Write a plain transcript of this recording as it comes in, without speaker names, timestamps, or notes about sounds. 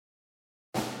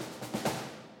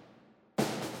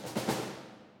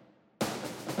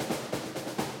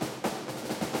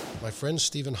my friend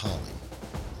Stephen Holly.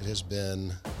 It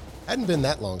hadn't been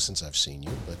that long since I've seen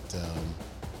you, but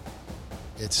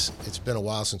it's been a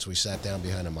while since we sat down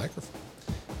behind a microphone.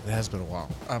 It has been a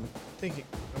while. I'm thinking,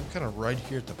 I'm kind of right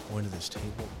here at the point of this table.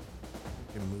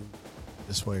 We can move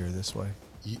this way or this way.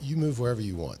 You move wherever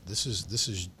you want. This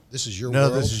is your No,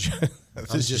 world. this is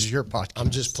your podcast.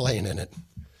 I'm just playing in it.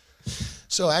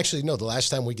 So actually, no, the last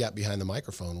time we got behind the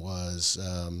microphone was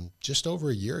just over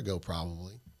a year ago,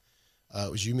 probably. It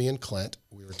was you, me, and Clint.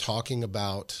 We were talking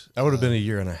about... That would have been a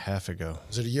year and a half ago.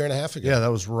 Was it a year and a half ago? Yeah,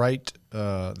 that was right.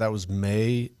 That was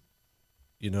May,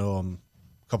 a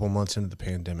couple months into the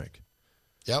pandemic.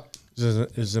 Yep.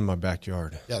 It was in my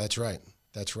backyard. Yeah, that's right.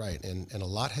 That's right. And a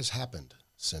lot has happened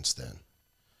since then.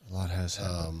 A lot has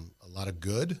happened. A lot of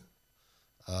good,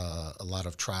 a lot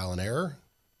of trial and error,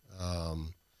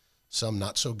 some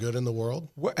not so good in the world.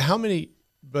 How many,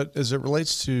 but as it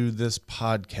relates to this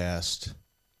podcast,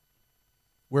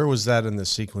 where was that in the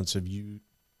sequence of you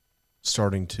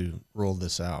starting to roll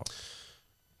this out?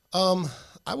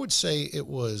 I would say it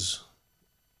was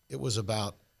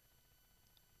about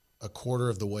a quarter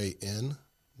of the way in,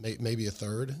 maybe a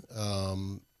third,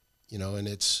 and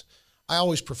I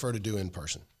always prefer to do in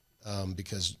person.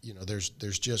 Because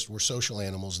there's just, we're social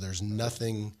animals. There's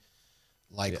nothing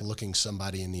like looking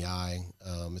somebody in the eye.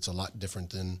 It's a lot different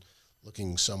than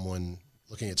looking at someone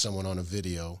on a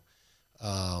video.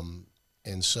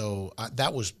 And so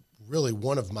that was really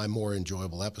one of my more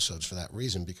enjoyable episodes for that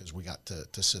reason, because we got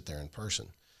to sit there in person.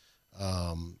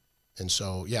 And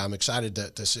so, yeah, I'm excited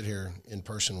to sit here in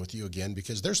person with you again,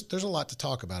 because there's a lot to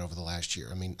talk about over the last year.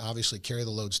 I mean, obviously Carry the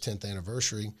Load's 10th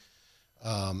anniversary.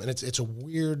 And it's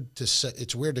weird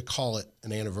to call it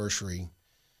an anniversary,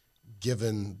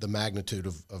 given the magnitude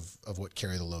of what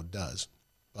Carry the Load does.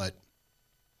 But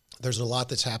there's a lot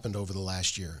that's happened over the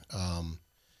last year. Our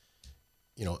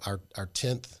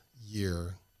 10th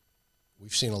year,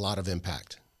 we've seen a lot of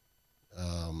impact.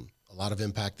 A lot of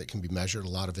impact that can be measured, a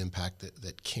lot of impact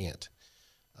that can't.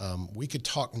 We could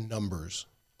talk numbers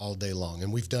all day long,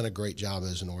 and we've done a great job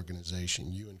as an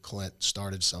organization. You and Clint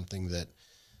started something that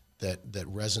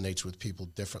resonates with people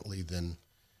differently than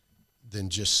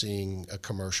just seeing a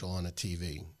commercial on a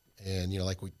TV. And,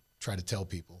 like we try to tell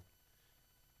people,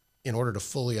 in order to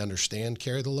fully understand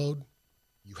Carry the Load,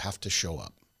 you have to show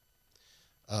up.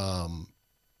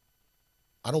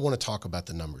 I don't want to talk about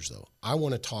the numbers, though. I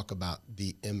want to talk about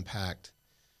the impact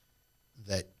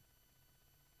that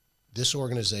this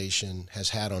organization has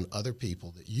had on other people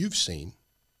that you've seen.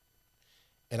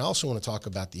 And I also want to talk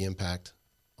about the impact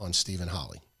on Stephen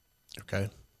Holly. Okay.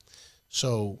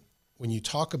 So when you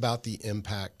talk about the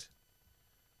impact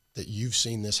that you've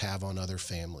seen this have on other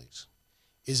families,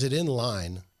 is it in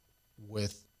line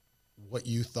with what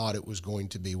you thought it was going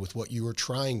to be, with what you were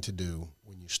trying to do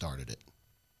when you started it?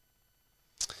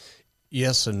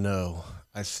 Yes and no.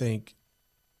 I think,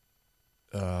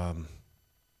 at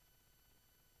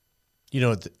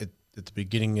the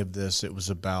beginning of this, it was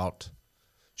about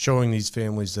showing these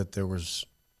families that there was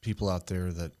people out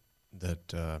there that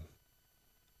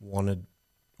wanted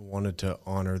to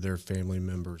honor their family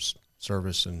members'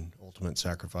 service and ultimate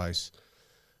sacrifice.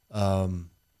 And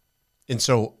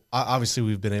so obviously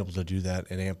we've been able to do that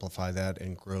and amplify that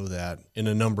and grow that in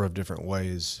a number of different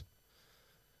ways.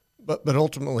 But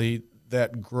ultimately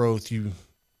that growth, we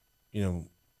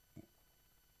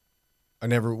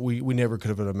never could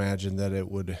have imagined that it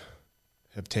would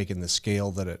have taken the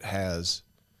scale that it has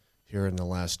here in the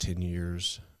last 10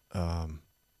 years. And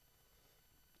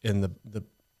the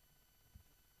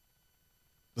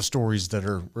stories that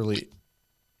are really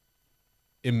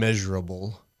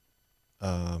immeasurable,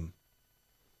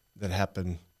 that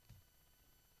happen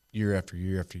year after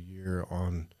year after year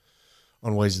on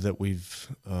ways that we've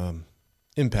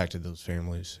impacted those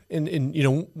families. And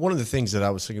one of the things that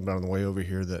I was thinking about on the way over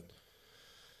here that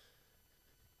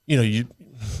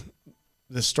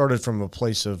this started from a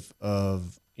place of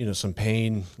some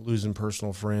pain, losing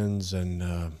personal friends,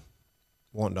 and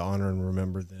wanting to honor and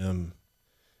remember them.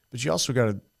 But you also got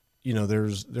to, there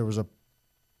was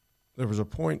a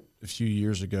point a few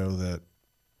years ago that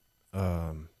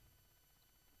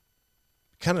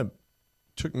kind of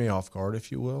took me off guard,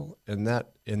 if you will, and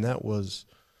that was,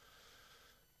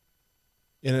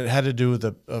 and it had to do with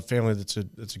a family that's a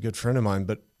good friend of mine.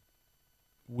 But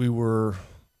we were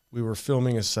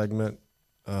filming a segment,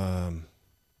 and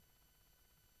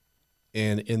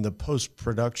in the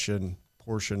post-production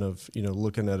portion of,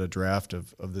 looking at a draft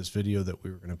of this video that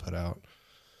we were going to put out,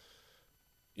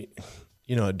 it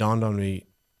dawned on me,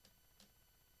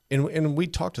 and we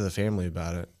talked to the family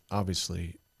about it,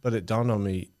 obviously, but it dawned on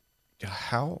me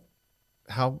how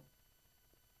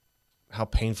how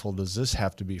painful does this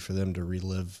have to be for them to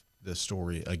relive this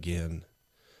story again?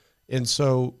 And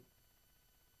so,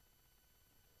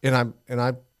 and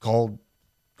I called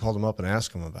them up and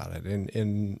asked them about it,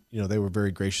 and they were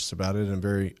very gracious about it and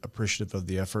very appreciative of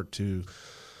the effort to,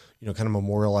 kind of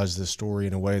memorialize this story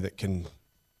in a way that can,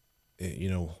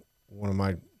 one of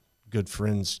my good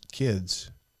friends'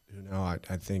 kids, who now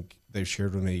I think they've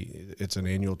shared with me, it's an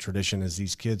annual tradition as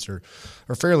these kids are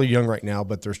fairly young right now,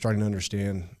 but they're starting to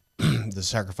understand the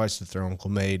sacrifice that their uncle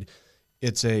made.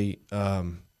 It's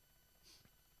something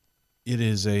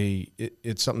they,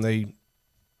 it's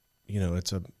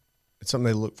something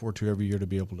they look forward to every year, to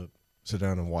be able to sit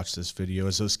down and watch this video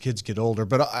as those kids get older.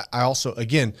 But I also,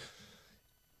 again,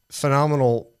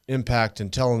 phenomenal impact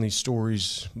in telling these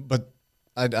stories. But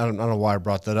I don't know why I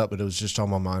brought that up, but it was just on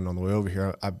my mind on the way over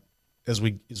here. As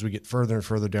we get further and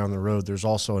further down the road, there's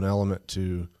also an element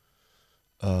to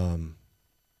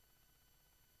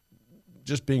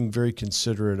just being very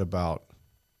considerate about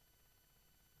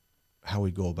how we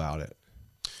go about it.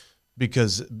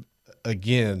 Because,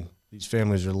 again, these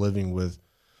families are living with,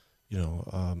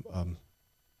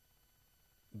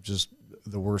 just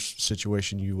the worst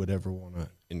situation you would ever want to,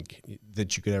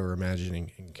 that you could ever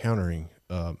imagine encountering,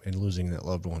 and losing that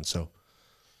loved one. So,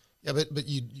 yeah, but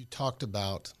you talked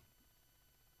about,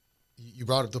 you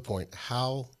brought up the point,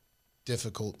 how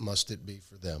difficult must it be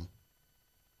for them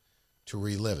to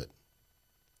relive it?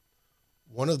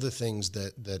 One of the things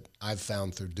that I've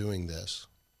found through doing this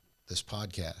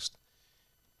podcast,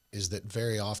 is that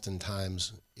very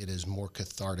oftentimes it is more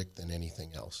cathartic than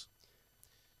anything else.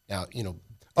 Now,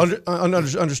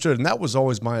 understood, and that was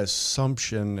always my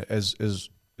assumption as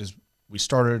we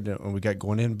started and we got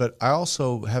going in. But I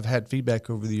also have had feedback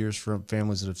over the years from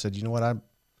families that have said, you know what, I'm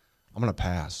going to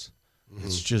pass. Mm-hmm.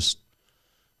 It's just,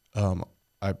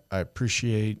 I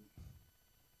appreciate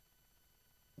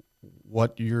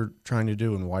what you're trying to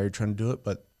do and why you're trying to do it,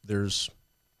 but there's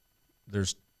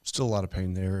still a lot of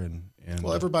pain there, and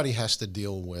well, everybody has to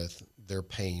deal with their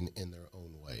pain in their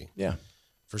own way. Yeah.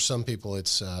 For some people,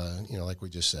 it's like we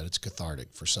just said, it's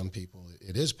cathartic. For some people,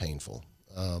 it is painful,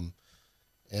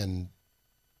 and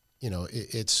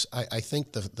I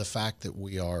think the fact that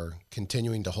we are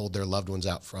continuing to hold their loved ones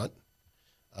out front,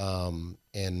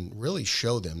 and really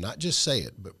show them, not just say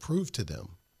it, but prove to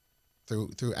them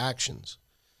through actions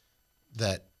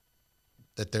that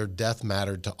their death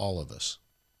mattered to all of us,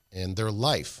 and their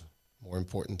life, more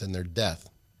important than their death,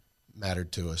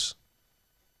 mattered to us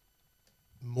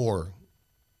more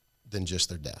than just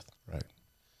their death. Right.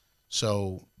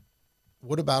 So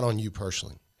what about on you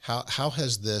personally? How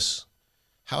has this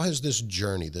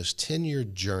journey, this 10-year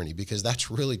journey, because that's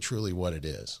really truly what it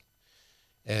is.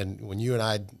 And when you and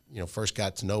I, first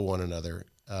got to know one another,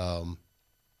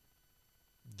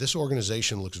 this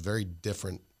organization looks very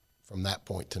different from that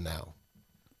point to now.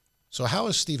 So how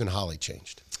has Stephen Holley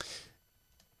changed?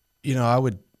 I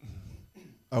would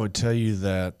tell you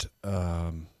that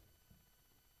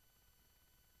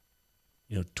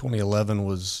 2011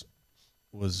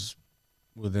 was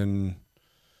within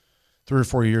 3 or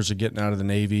 4 years of getting out of the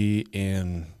Navy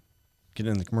and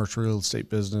getting in the commercial real estate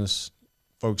business,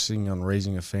 focusing on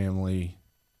raising a family,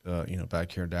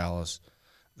 back here in Dallas.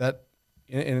 That,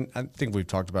 and I think we've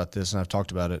talked about this, and I've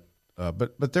talked about it,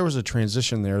 but there was a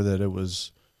transition there that it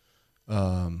was,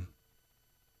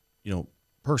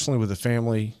 personally with a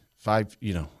family, 5,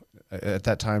 at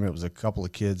that time it was a couple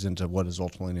of kids into what is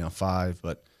ultimately now 5,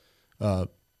 but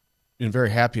being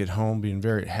very happy at home, being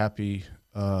very happy,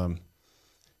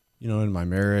 in my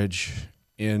marriage,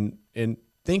 and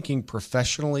thinking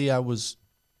professionally, I was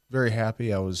very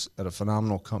happy. I was at a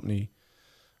phenomenal company,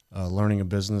 learning a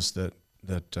business that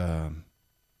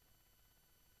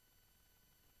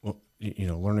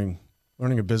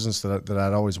learning a business that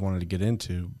I'd always wanted to get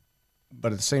into.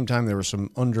 But at the same time, there were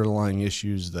some underlying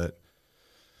issues that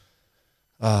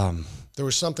there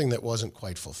was something that wasn't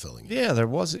quite fulfilling. Yeah, there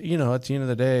was. At the end of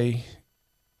the day,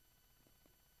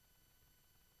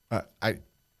 I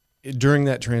during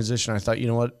that transition, I thought, you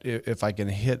know what, if I can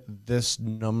hit this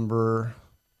number,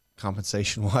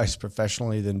 compensation wise,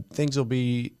 professionally, then things will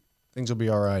be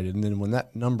all right. And then when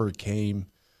that number came,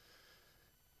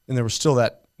 and there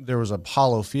was a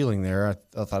hollow feeling there,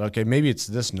 I thought, okay, maybe it's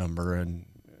this number, and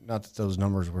not that those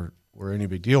numbers were any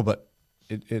big deal, but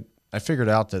I figured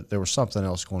out that there was something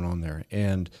else going on there.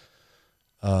 And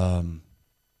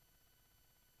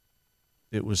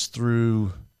it was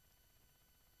through,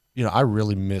 I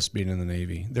really miss being in the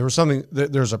Navy. There's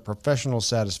a professional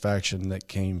satisfaction that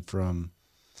came from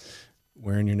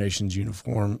wearing your nation's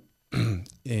uniform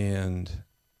and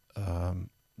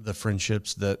the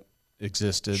friendships that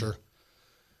existed. Sure.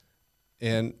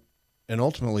 And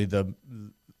ultimately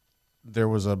there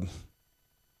was I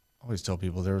always tell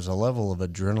people there was a level of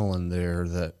adrenaline there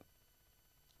that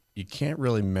you can't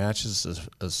really match as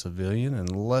a civilian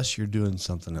unless you're doing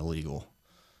something illegal.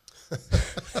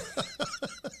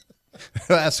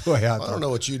 That's the way I thought. I don't know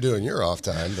what you do in your off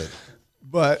time,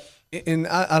 but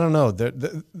I don't know.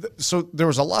 So there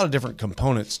was a lot of different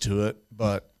components to it,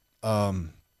 but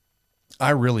I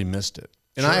really missed it.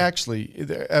 And Sure. I actually,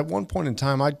 at one point in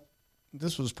time,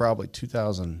 this was probably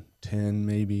 2010,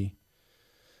 maybe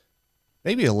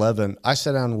 11. I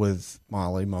sat down with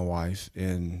Molly, my wife,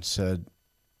 and said,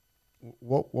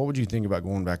 what would you think about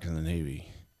going back in the Navy?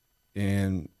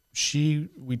 And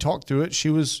we talked through it. She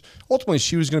was going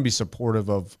to be supportive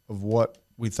of what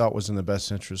we thought was in the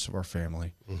best interest of our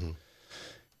family. Mm-hmm.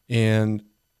 And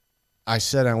I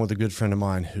sat down with a good friend of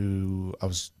mine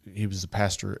he was the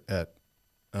pastor at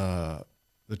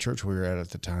the church we were at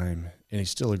the time, and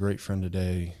he's still a great friend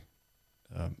today,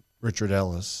 Richard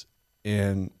Ellis.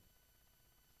 And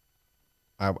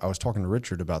I was talking to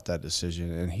Richard about that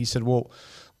decision, and he said, well,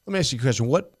 let me ask you a question.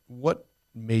 What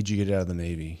made you get out of the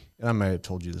Navy? And I may have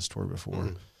told you this story before,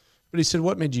 Mm-hmm. but he said,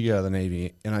 what made you get out of the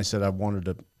Navy? And I said, I wanted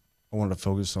to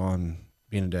focus on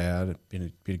being a dad,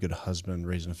 being a good husband,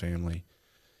 raising a family.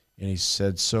 And he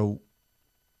said, so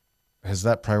has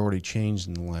that priority changed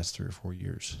in the last 3 or 4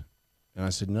 years? And I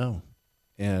said, no.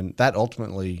 And that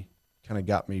ultimately kind of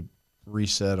got me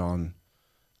reset on,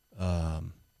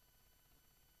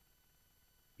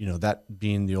 that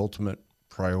being the ultimate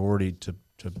priority to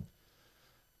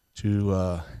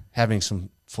having some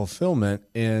fulfillment.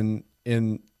 And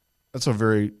that's a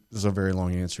very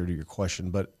long answer to your question,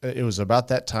 but it was about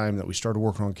that time that we started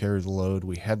working on Carry the Load.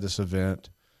 We had this event.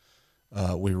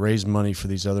 We raised money for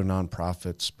these other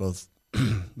nonprofits, both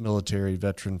military,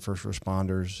 veteran, first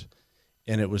responders.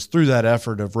 And it was through that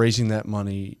effort of raising that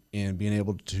money and being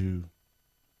able to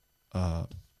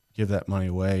give that money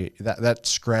away, that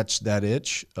scratched that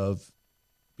itch of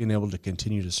being able to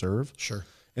continue to serve. Sure.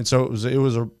 And so it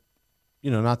was a,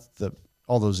 not that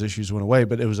all those issues went away,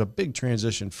 but it was a big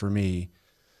transition for me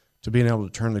to being able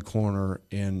to turn the corner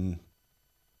and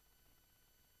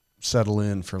settle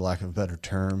in, for lack of a better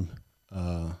term.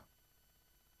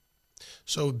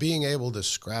 So being able to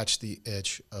scratch the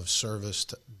itch of service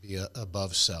to be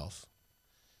above self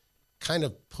kind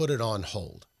of put it on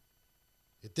hold.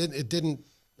 It didn't,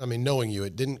 I mean, knowing you,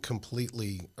 it didn't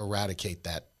completely eradicate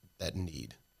that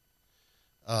need.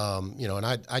 And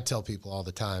I tell people all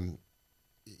the time,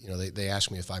 they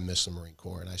ask me if I miss the Marine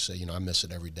Corps, and I say, I miss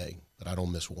it every day, but I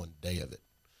don't miss one day of it,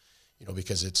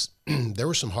 because there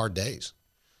were some hard days.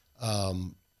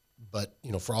 But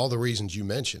for all the reasons you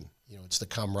mentioned, it's the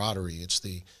camaraderie, it's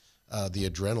the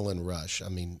adrenaline rush. I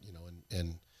mean,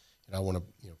 and I want to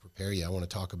prepare you. I want to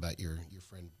talk about your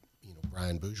friend,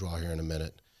 Brian Bourgeois here in a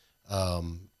minute.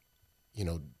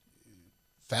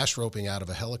 Fast roping out of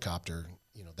a helicopter,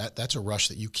 that's a rush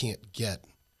that you can't get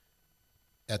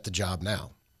at the job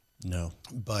now. No.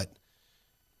 But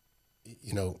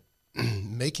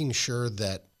making sure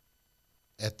that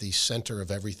at the center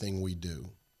of everything we do,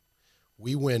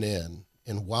 we went in,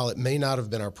 and while it may not have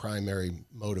been our primary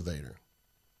motivator,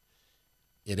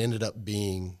 it ended up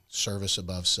being service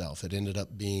above self. It ended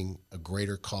up being a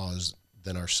greater cause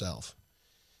than ourself.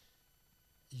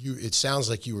 It sounds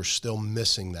like you were still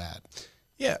missing that.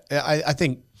 Yeah, I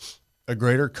think a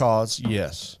greater cause,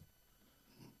 yes.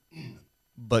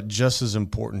 But just as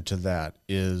important to that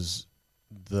is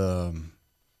the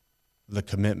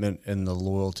commitment and the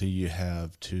loyalty you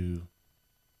have to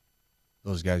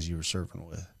those guys you were serving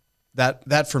with.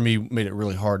 That for me made it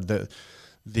really hard. The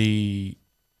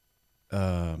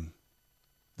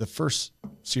first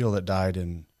SEAL that died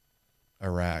in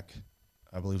Iraq,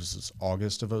 I believe it was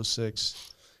August of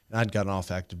 2006, and I'd gotten off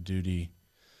active duty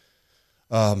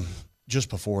just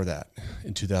before that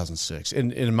in 2006.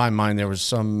 And in my mind, there was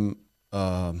some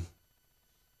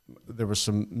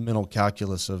mental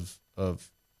calculus of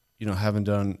having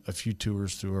done a few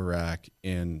tours through Iraq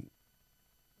and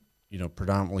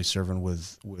predominantly serving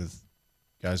with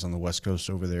guys on the West Coast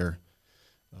over there.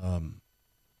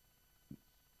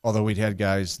 Although we'd had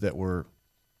guys that were,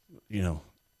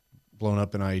 blown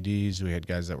up in IEDs, we had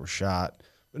guys that were shot,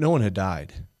 but no one had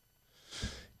died.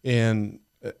 And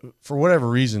for whatever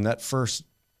reason, that first,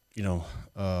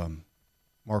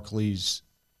 Mark Lee's,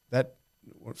 that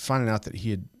finding out that he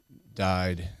had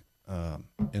died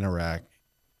in Iraq,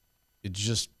 it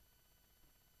just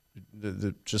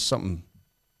something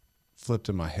flipped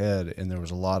in my head, and there was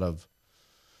a lot of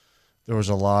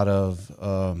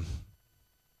I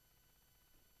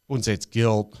wouldn't say it's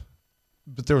guilt,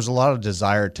 but there was a lot of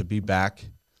desire to be back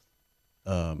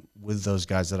with those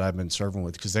guys that I've been serving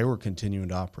with, because they were continuing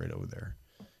to operate over there.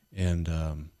 And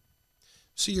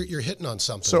So you're hitting on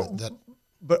something So- that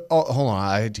but hold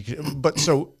on, but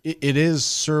so it is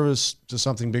service to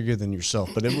something bigger than yourself.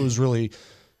 But it was really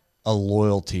a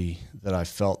loyalty that I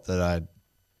felt that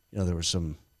there was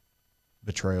some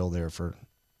betrayal there for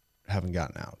having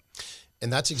gotten out.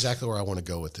 and that's exactly where I want to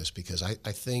go with this, because I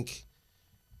think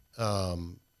that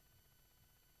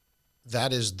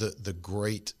is the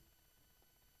great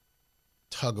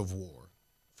tug of war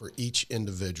for each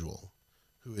individual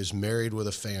who is married with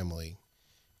a family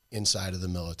inside of the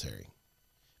military,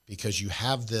 because you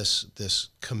have this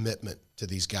commitment to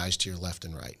these guys to your left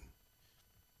and right,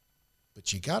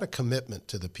 but you got a commitment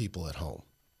to the people at home,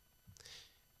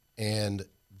 and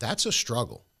that's a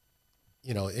struggle.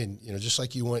 And just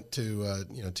like you went to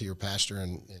to your pastor,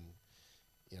 and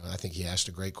I think he asked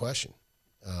a great question.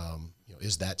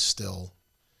 Is that still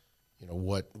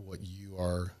what you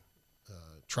are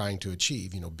trying to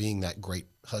achieve? Being that great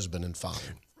husband and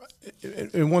father.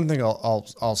 And one thing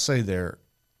I'll say there,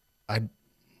 a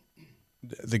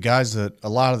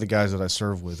lot of the guys that I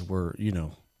served with were,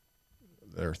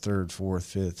 their third, fourth,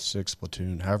 fifth, sixth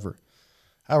platoon, however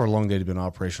long they'd been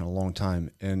operational, a long time,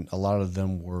 and a lot of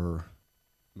them were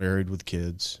married with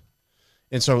kids.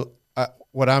 And so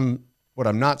what I'm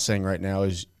not saying right now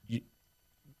is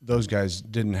those guys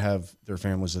didn't have their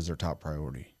families as their top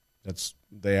priority.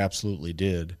 They absolutely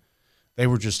did. They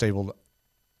were just able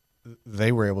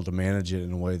to manage it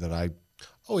in a way that I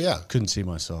couldn't see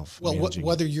myself managing.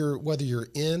 whether you're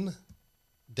in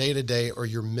day to day or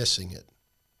you're missing it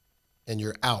and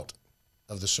you're out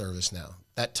of the service now,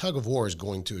 that tug of war is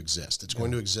going to exist. It's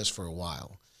going to exist for a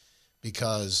while,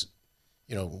 because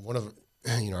one of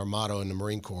our motto in the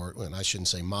Marine Corps, and I shouldn't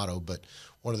say motto, but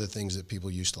one of the things that people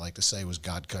used to like to say was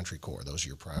God, country, Corps. Those are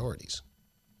your priorities.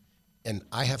 And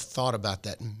I have thought about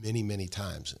that many, many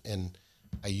times. And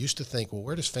I used to think, well,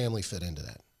 where does family fit into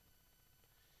that?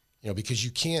 Because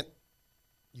you can't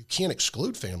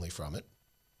exclude family from it,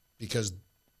 because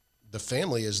the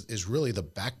family is really the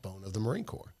backbone of the Marine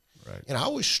Corps. Right. And I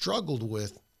always struggled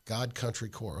with God, country,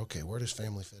 Corps. Okay, where does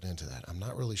family fit into that? I'm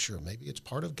not really sure. Maybe it's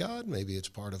part of God. Maybe it's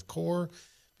part of Corps,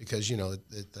 because,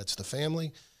 that's the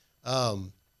family.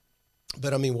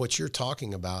 But I mean, what you're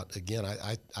talking about, again,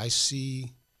 I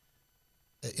see,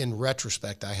 in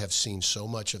retrospect, I have seen so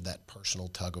much of that personal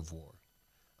tug of war.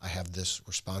 I have this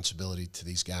responsibility to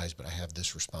these guys, but I have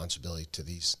this responsibility to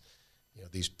these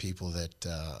people that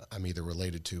I'm either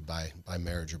related to by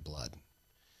marriage or blood.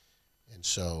 And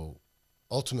so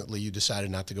ultimately you decided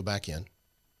not to go back in.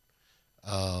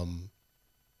 And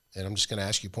I'm just going to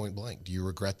ask you point blank, do you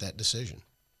regret that decision?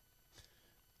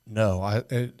 No,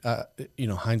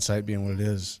 hindsight being what it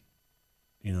is,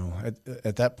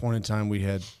 at that point in time we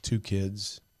had 2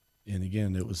 kids, and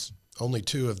again, it was Only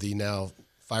 2 of the now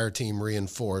fire team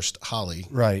reinforced Holly.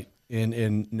 right.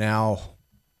 And now,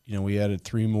 we added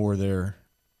 3 more there,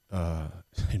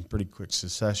 in pretty quick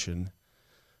succession.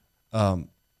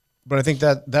 But I think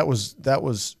that was,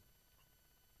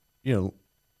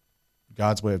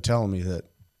 God's way of telling me that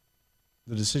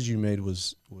the decision you made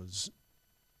was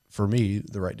for me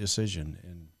the right decision,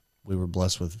 and we were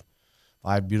blessed with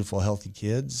 5 beautiful, healthy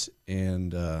kids,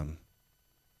 and a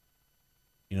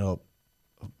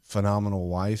phenomenal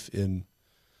wife in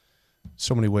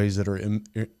so many ways that are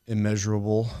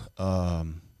immeasurable.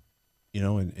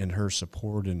 And her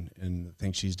support and the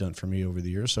things she's done for me over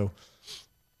the years. So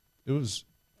it was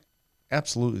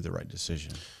absolutely the right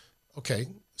decision. Okay,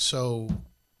 so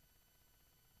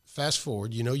fast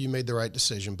forward, you made the right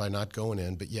decision by not going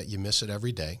in, but yet you miss it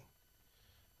every day.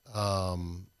 How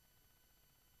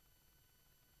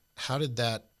did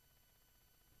that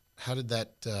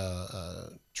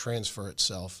transfer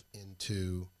itself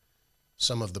into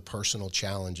some of the personal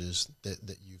challenges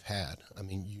that you've had? I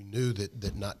mean, you knew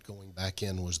that not going back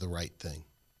in was the right thing.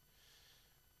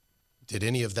 Did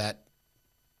any of that,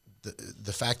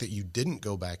 the fact that you didn't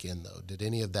go back in, though, did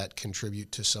any of that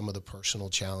contribute to some of the personal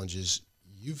challenges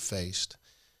you've faced?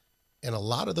 And a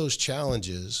lot of those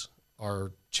challenges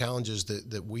are challenges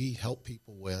that we help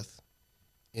people with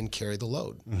in Carry the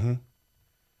Load. Mm-hmm.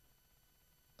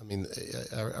 I mean,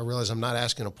 I realize I'm not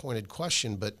asking a pointed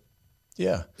question, but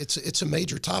yeah, it's a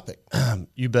major topic.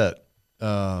 You bet.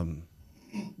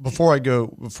 Before I go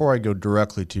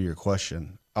directly to your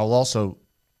question, I'll also,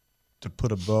 to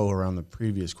put a bow around the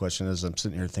previous question as I'm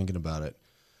sitting here thinking about it,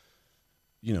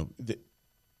 you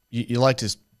like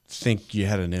to think you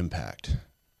had an impact.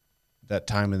 That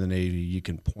time in the Navy, you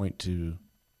can point to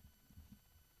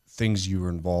things you were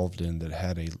involved in that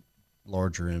had a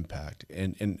larger impact.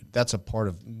 And that's a part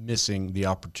of missing the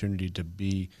opportunity to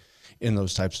be in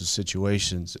those types of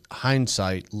situations.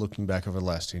 Hindsight, looking back over the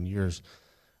last 10 years,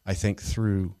 I think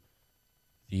through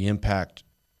the impact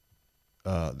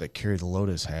that Carry the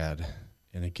Lotus had,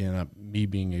 and again, me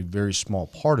being a very small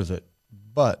part of it,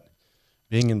 but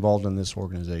being involved in this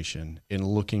organization and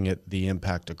looking at the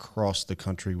impact across the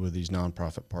country with these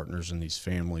nonprofit partners and these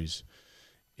families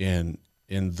and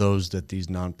those that these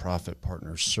nonprofit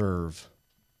partners serve,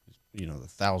 the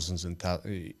thousands and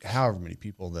however many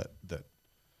people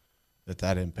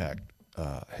that impact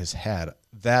has had.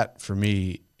 That for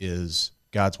me is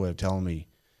God's way of telling me,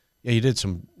 yeah, you did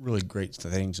some really great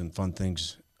things and fun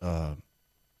things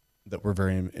that were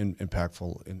very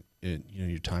impactful in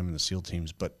your time in the SEAL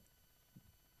teams, but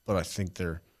I think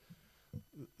the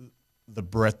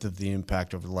breadth of the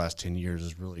impact over the last 10 years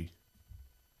has really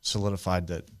solidified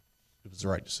that it was the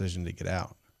right decision to get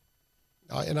out.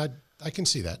 And I can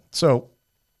see that. So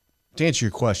to answer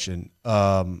your question,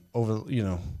 over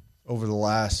the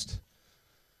last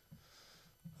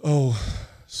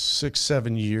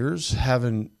 6-7 years,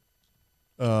 having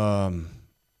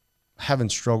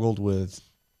struggled with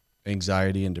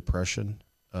anxiety and depression,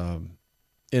 and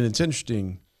it's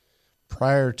interesting.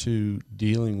 Prior to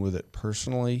dealing with it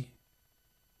personally,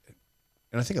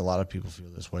 and I think a lot of people feel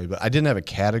this way, but I didn't have a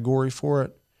category for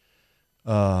it.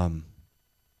 I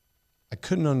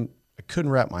couldn't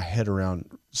wrap my head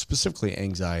around specifically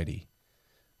anxiety.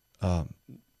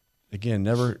 Again,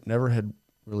 never had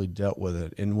really dealt with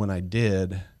it, and when I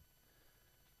did,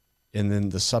 and then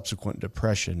the subsequent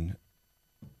depression,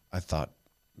 I thought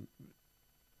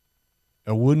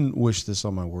I wouldn't wish this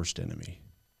on my worst enemy,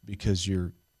 because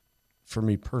for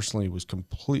me personally, was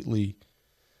completely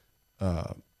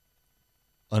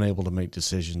unable to make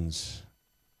decisions,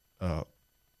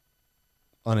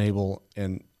 unable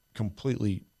and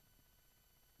completely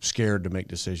scared to make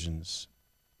decisions.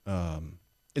 And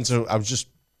so I was just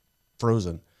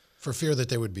frozen. For fear that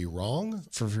they would be wrong?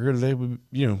 For fear they would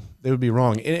be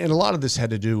wrong. And a lot of this had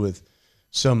to do with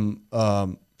some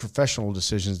professional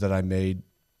decisions that I made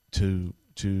to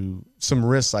some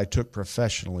risks I took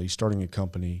professionally, starting a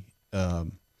company.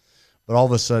 But all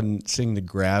of a sudden, seeing the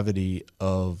gravity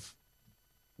of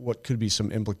what could be some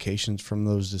implications from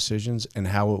those decisions and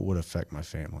how it would affect my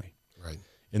family, right?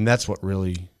 And that's what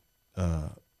really,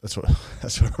 that's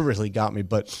what really got me.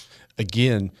 But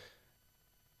again,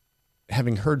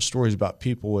 having heard stories about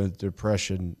people with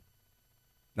depression,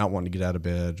 not wanting to get out of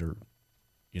bed or,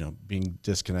 being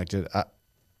disconnected,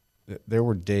 there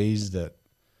were days that,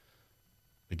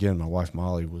 again, my wife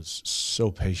Molly was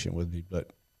so patient with me,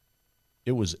 but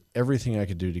it was everything I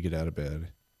could do to get out of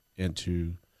bed. And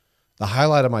the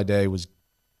highlight of my day was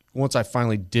once I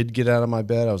finally did get out of my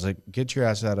bed, I was like, get your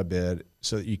ass out of bed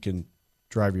so that you can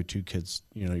drive your two kids,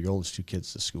 your oldest two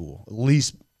kids to school. At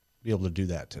least be able to do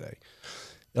that today.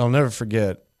 And I'll never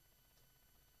forget,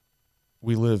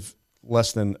 we live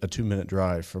less than a 2-minute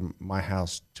drive from my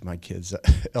house to my kids'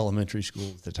 elementary school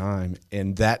at the time.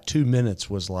 And that 2 minutes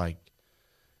was like,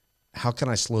 how can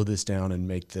I slow this down and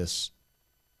make this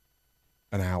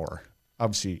an hour?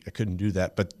 Obviously, I couldn't do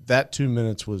that, but that 2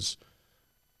 minutes was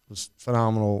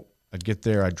phenomenal. I'd get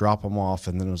there, I'd drop them off,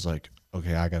 and then it was like,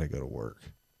 okay, I got to go to work.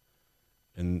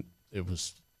 And it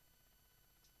was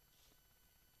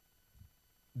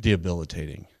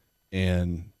debilitating.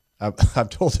 And I've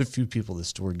told a few people this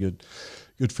story, good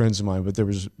friends of mine, but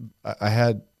I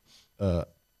had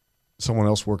someone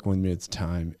else working with me at the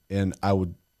time, and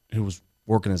who was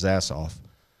working his ass off,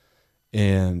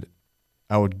 and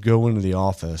I would go into the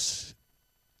office,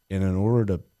 and in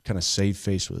order to kind of save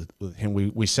face with him,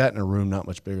 we sat in a room not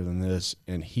much bigger than this,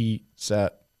 and he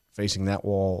sat facing that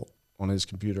wall on his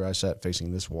computer. I sat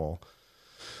facing this wall.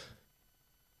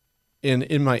 And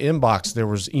in my inbox, there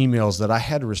was emails that I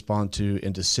had to respond to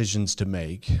and decisions to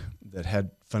make that had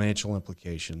financial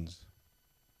implications.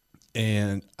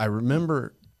 And I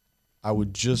remember I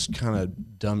would just kind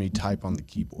of dummy type on the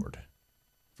keyboard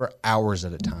for hours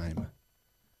at a time.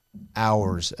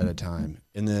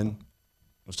 And then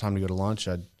it was time to go to lunch.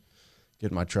 I'd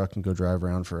get in my truck and go drive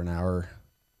around for an hour,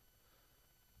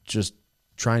 just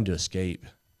trying to escape.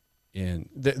 And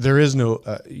there is no,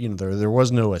 there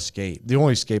was no escape. The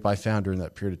only escape I found during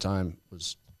that period of time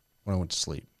was when I went to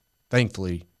sleep.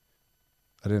 Thankfully,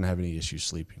 I didn't have any issues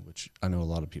sleeping, which I know a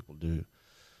lot of people do.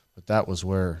 But that was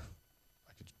where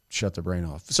I could shut the brain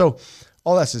off. So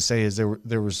all that's to say is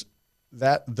there was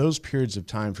those periods of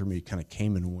time for me kind of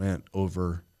came and went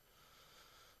over,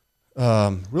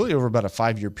 really over about a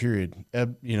 5-year period. It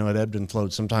ebbed and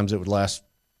flowed. Sometimes it would last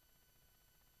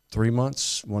 3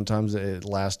 months. One time it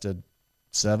lasted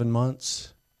 7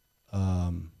 months.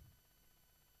 But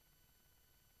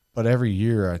every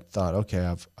year I thought, okay,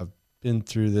 I've been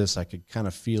through this. I could kind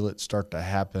of feel it start to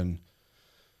happen.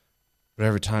 But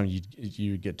every time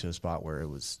you get to a spot where it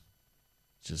was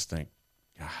just think,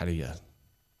 "God, how do you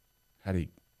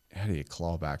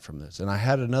claw back from this?" And I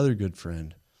had another good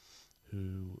friend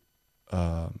who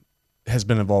has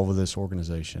been involved with this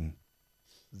organization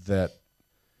that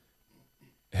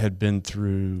had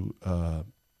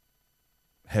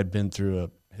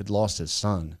lost his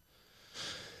son,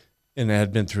 and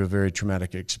had been through a very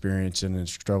traumatic experience, and then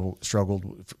struggled,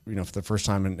 for the first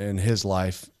time in his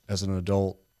life as an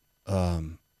adult,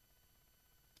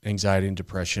 anxiety and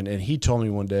depression. And he told me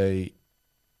one day,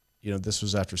 this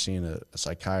was after seeing a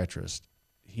psychiatrist.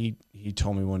 He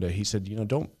told me one day, he said,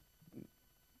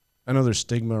 I know there's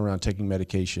stigma around taking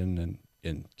medication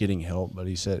and getting help, but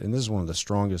he said, and this is one of the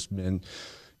strongest men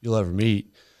you'll ever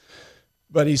meet,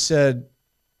 but he said,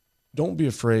 don't be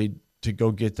afraid to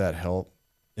go get that help,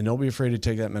 and don't be afraid to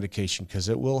take that medication, because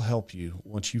it will help you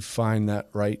once you find that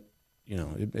right.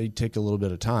 It may take a little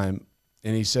bit of time.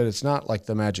 And he said, it's not like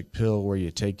the magic pill where you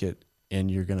take it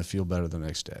and you're going to feel better the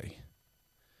next day.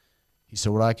 He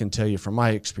said, what I can tell you from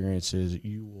my experience is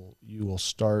you will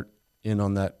start in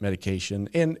on that medication,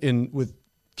 and with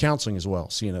counseling as well,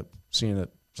 seeing a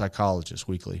psychologist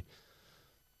weekly.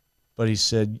 But he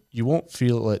said, you won't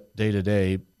feel it day to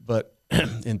day, but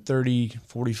in 30,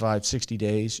 45, 60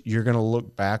 days, you're going to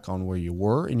look back on where you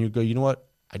were and you go, you know what?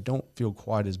 I don't feel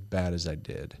quite as bad as I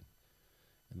did.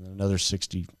 And then another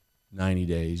 60, 90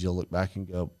 days, you'll look back and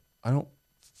go, I don't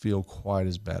feel quite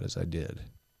as bad as I did.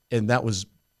 And that was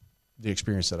the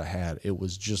experience that I had. It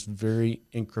was just very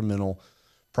incremental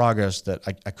progress that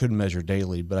I couldn't measure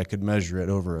daily, but I could measure it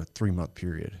over a 3-month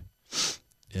period.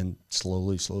 And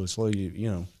slowly,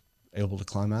 able to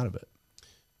climb out of it.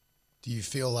 Do you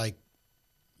feel like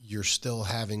you're still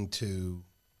having to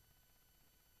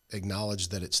acknowledge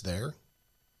that it's there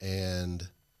and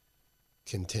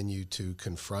continue to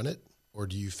confront it? Or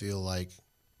do you feel like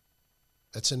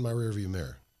that's in my rearview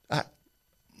mirror?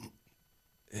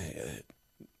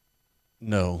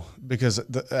 No, because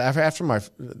after my,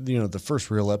 the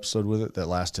first real episode with it that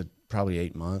lasted probably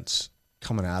 8 months,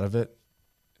 coming out of it,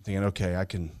 thinking, okay,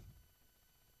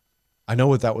 I know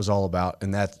what that was all about.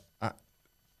 And that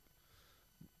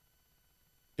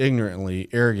ignorantly,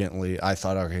 arrogantly, I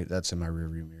thought, okay, that's in my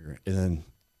rearview mirror. And then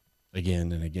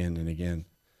again and again and again,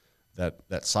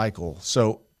 that cycle.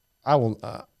 So I will.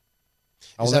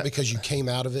 Is that because you came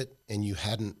out of it and you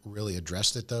hadn't really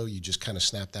addressed it, though? You just kind of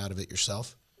snapped out of it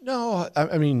yourself? No,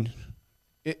 I mean,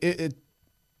 it.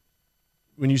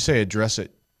 When you say address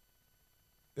it,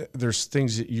 there's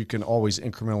things that you can always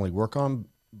incrementally work on,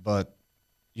 but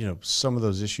some of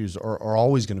those issues are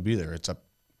always going to be there.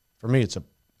 For me, it's a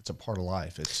part of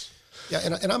life.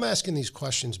 And I'm asking these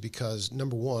questions because,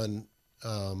 number one,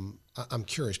 I'm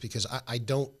curious because I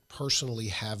don't personally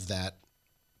have that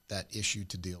issue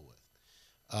to deal with.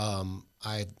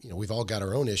 We've all got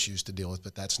our own issues to deal with,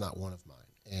 but that's not one of mine.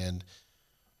 And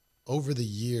over the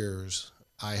years,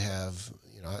 I have,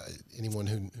 anyone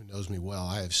who knows me well,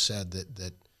 I have said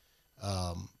that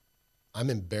I'm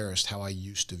embarrassed how I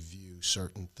used to view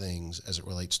certain things as it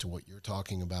relates to what you're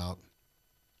talking about,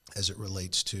 as it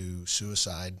relates to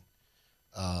suicide.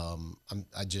 I'm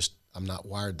not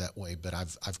wired that way, but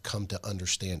I've come to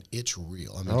understand it's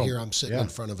real. I mean, here I'm sitting in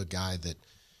front of a guy that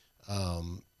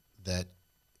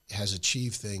has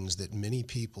achieved things that many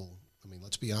people, I mean,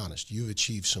 let's be honest, you've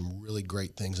achieved some really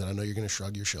great things, and I know you're going to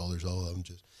shrug your shoulders. Oh,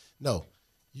 no,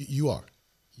 you are.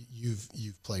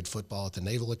 You've played football at the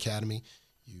Naval Academy.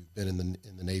 You've been in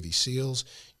the Navy SEALs,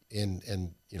 and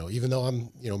even though I'm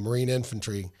Marine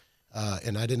infantry,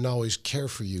 and I didn't always care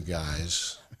for you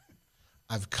guys,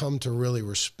 I've come to really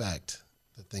respect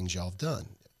the things y'all have done.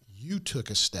 You took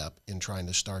a step in trying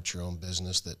to start your own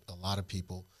business that a lot of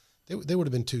people they would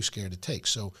have been too scared to take.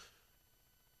 So,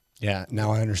 yeah,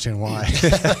 now I understand why.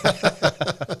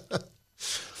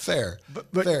 Fair,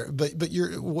 but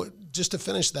you're just to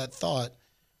finish that thought.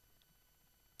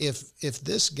 If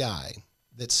this guy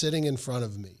that's sitting in front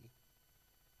of me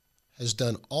has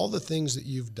done all the things that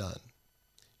you've done,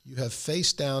 you have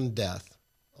faced down death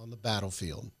on the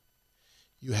battlefield,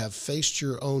 you have faced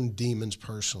your own demons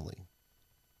personally,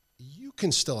 you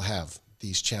can still have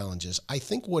these challenges. I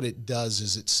think what it does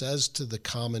is it says to the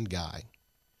common guy,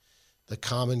 the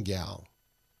common gal,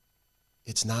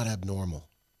 it's not abnormal.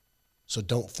 So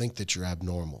don't think that you're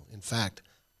abnormal. In fact,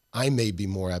 I may be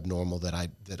more abnormal that I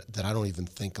don't even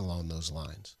think along those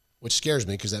lines, which scares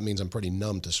me because that means I'm pretty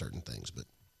numb to certain things. But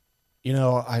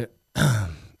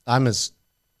I'm as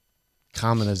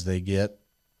common as they get.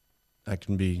 I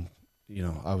can be,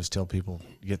 I always tell people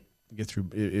get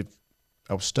through. If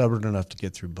I was stubborn enough to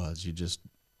get through buds,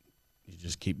 you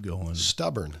just keep going.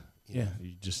 Stubborn. Yeah,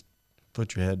 you just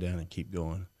put your head down and keep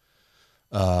going.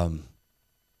 But,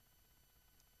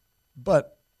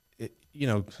 you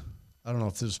know, I don't know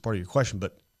if this is part of your question,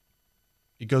 but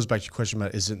it goes back to your question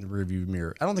about, is it in the rearview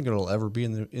mirror? I don't think it'll ever be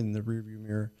in the rearview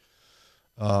mirror.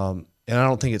 And I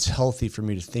don't think it's healthy for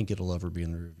me to think it'll ever be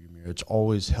in the rearview mirror. It's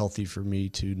always healthy for me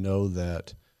to know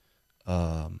that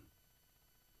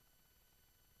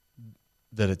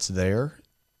that it's there.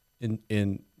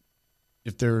 And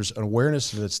if there's an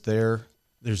awareness that it's there,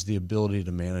 there's the ability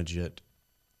to manage it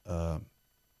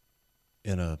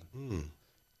in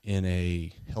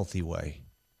a healthy way.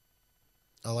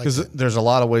 I like Because that. there's a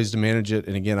lot of ways to manage it,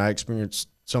 and again, I experienced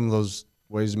some of those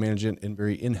ways to manage it in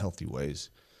very unhealthy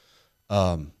ways.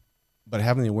 But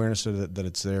having the awareness of that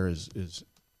it's there is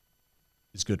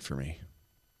good for me.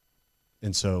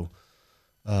 And so,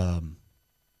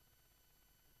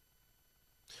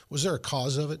 Was there a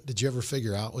cause of it? Did you ever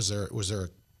figure out? Was there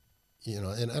you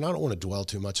know? And I don't want to dwell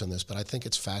too much on this, but I think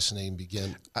it's fascinating.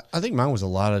 I think mine was a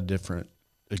lot of different.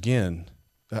 Again,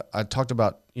 I talked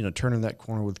about, you know, turning that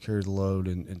corner with Carry the Load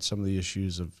and some of the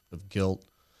issues of guilt,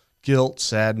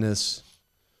 sadness,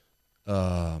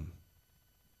 and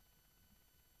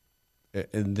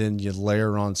then you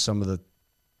layer on some of the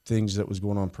things that was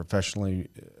going on professionally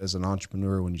as an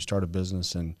entrepreneur when you start a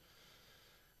business and,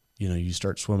 you know, you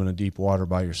start swimming in deep water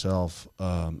by yourself.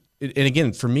 And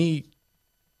again, for me,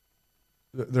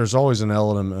 there's always an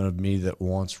element of me that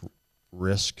wants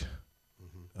risk,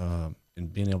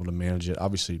 and being able to manage it,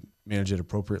 obviously manage it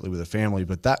appropriately with a family.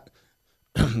 But that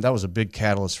was a big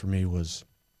catalyst for me, was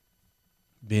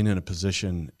being in a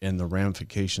position and the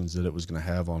ramifications that it was going to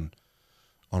have on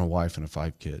a wife and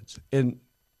 5 kids. And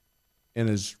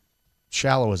as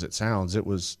shallow as it sounds, it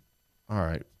was, all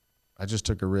right, I just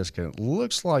took a risk, and it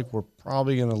looks like we're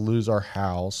probably going to lose our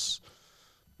house.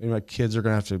 Maybe my kids are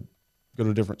going to have to go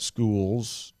to different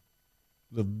schools.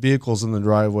 The vehicles in the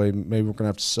driveway, maybe we're going to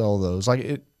have to sell those. Like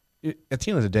it, at the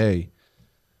end of the day,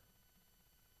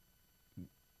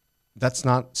 that's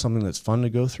not something that's fun to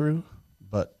go through,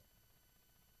 but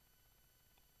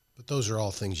those are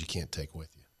all things you can't take with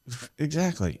you.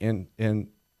 exactly. And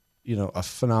you know, a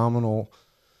phenomenal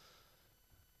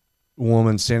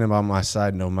woman standing by my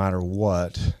side no matter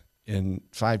what, and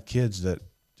 5 kids that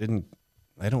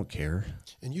they don't care.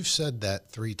 And you've said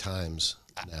that 3 times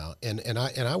now, and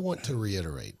I want to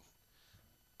reiterate,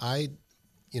 I'd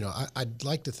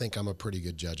like to think I'm a pretty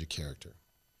good judge of character.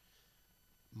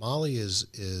 Molly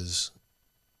is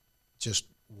just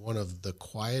one of the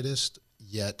quietest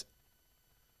yet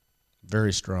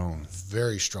very strong.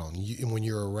 Very strong. And when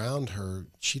you're around her,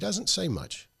 she doesn't say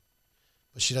much,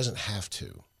 but she doesn't have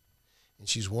to. And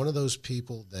she's one of those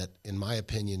people that, in my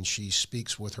opinion, she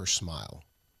speaks with her smile.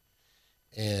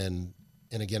 And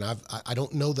again, I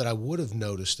don't know that I would have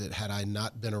noticed it had I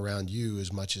not been around you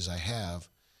as much as I have.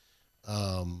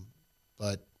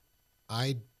 But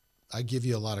I give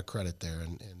you a lot of credit there,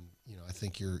 and you know, I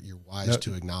think you're wise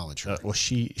to acknowledge her. Well,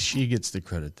 she gets the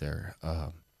credit there.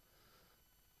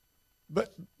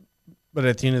 But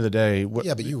at the end of the day,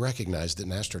 yeah, but you recognized it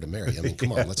and asked her to marry. I mean,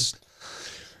 come on, let's.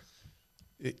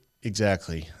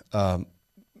 Exactly. Well,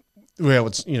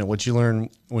 it's, you know, what you learn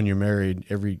when you're married,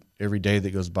 every day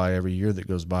that goes by, every year that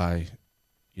goes by,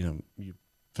 you know, you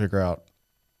figure out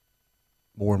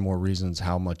more and more reasons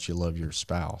how much you love your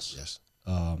spouse. Yes.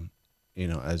 You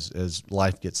know, as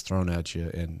life gets thrown at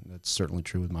you, and that's certainly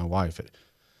true with my wife.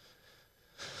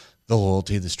 The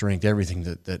loyalty, the strength, everything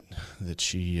that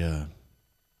she's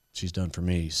done for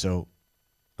me. So,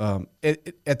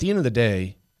 at the end of the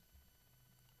day,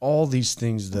 all these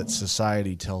things that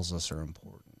society tells us are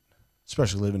important,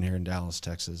 especially living here in Dallas,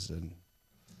 Texas, and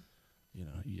you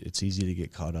know, it's easy to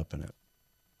get caught up in it.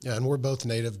 Yeah, and we're both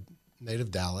native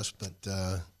Dallas, but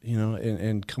you know,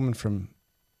 and coming from,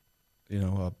 you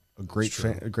know, a great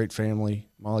family.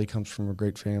 Molly comes from a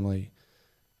great family.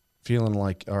 Feeling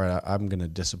like, all right, I'm going to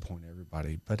disappoint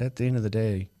everybody, but at the end of the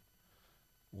day,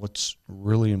 what's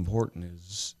really important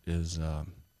is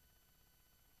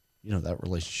you know, that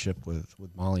relationship with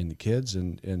Molly and the kids,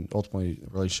 and ultimately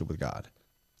the relationship with God.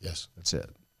 Yes, that's it.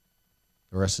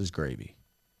 The rest is gravy.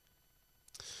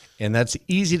 And that's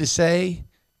easy to say.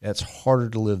 That's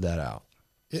harder to live that out.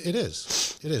 It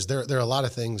is. It is. There are a lot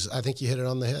of things. I think you hit it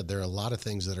on the head. There are a lot of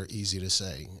things that are easy to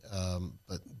say,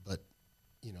 but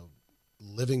you know,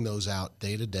 living those out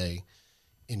day to day,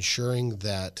 ensuring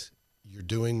that you're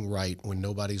doing right when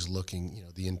nobody's looking. You know,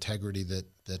 the integrity that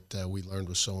we learned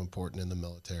was so important in the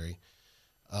military.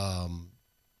 I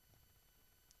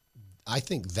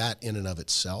think that in and of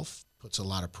itself puts a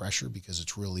lot of pressure, because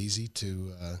it's real easy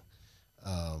to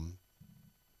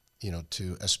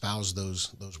to espouse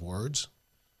those words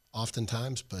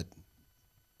oftentimes, but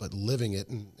living it,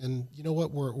 and you know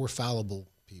what, we're fallible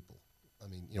people. I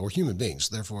mean, we're human beings,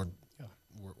 therefore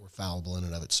we're fallible in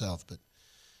and of itself. But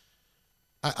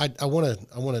I want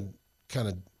to kind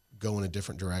of go in a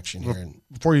different direction here. And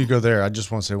before you go there, I just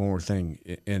want to say one more thing.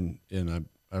 In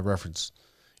I reference,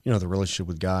 the relationship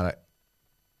with God,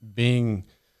 being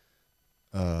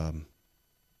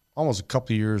almost a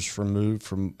couple of years removed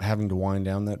from having to wind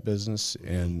down that business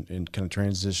and kind of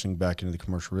transitioning back into the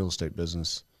commercial real estate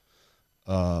business.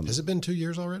 Has it been 2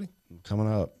 years already?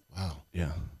 Coming up. Wow.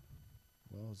 Yeah.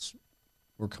 Well,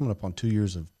 we're coming up on 2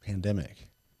 years of pandemic.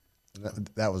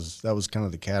 That was kind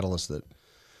of the catalyst that,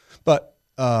 but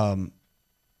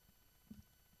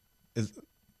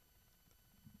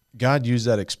God used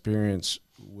that experience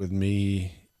with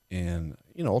me and,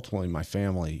 ultimately my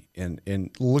family, and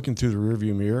looking through the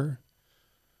rearview mirror,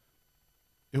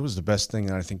 it was the best thing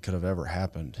that I think could have ever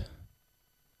happened.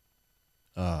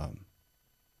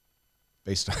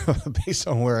 Based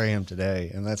on where I am today.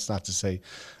 And that's not to say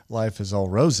life is all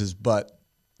roses, but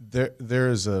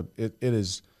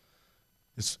it's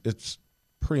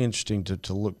pretty interesting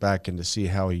to look back and to see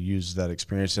how he used that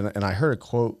experience. And I heard a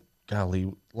quote,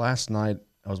 golly, last night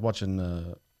I was watching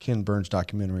the Ken Burns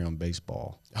documentary on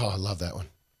baseball. Oh, I love that one.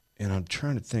 And I'm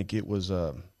trying to think, it was,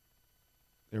 they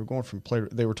were going from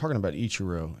they were talking about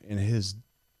Ichiro and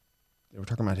they were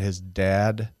talking about his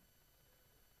dad.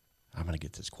 I'm going to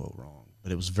get this quote wrong,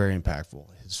 but it was very impactful.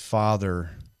 His father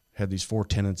had these 4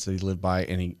 tenets that he lived by,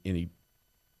 and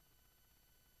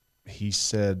he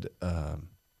said,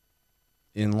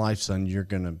 in life,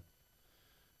 son,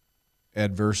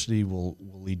 adversity will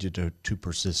lead you to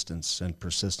persistence, and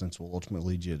persistence will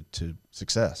ultimately lead you to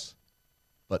success.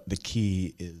 But the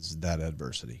key is that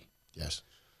adversity. Yes.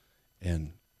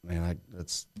 And man,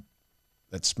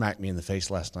 that smacked me in the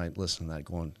face last night listening to that,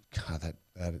 going, God,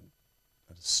 that is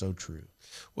so true.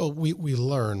 Well, we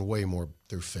learn way more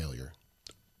through failure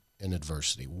and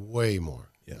adversity, way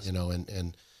more. Yes.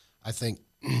 And I think,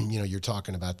 you're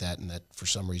talking about that, and that for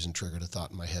some reason triggered a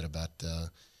thought in my head about,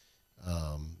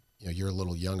 you're a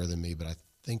little younger than me, but I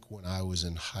think when I was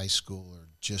in high school or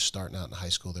just starting out in high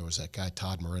school, there was that guy,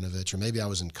 Todd Marinovich, or maybe I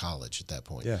was in college at that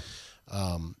point. Yeah.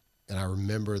 And I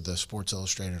remember the Sports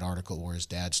Illustrated article where his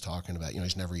dad's talking about,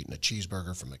 he's never eaten a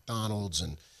cheeseburger from McDonald's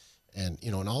and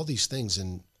all these things.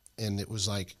 And it was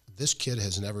like, this kid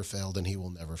has never failed and he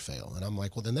will never fail. And I'm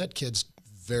like, well, then that kid's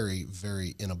very,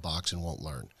 very in a box and won't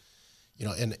learn.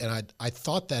 And I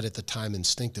thought that at the time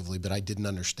instinctively, but I didn't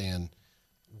understand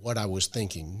what I was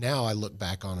thinking. Now I look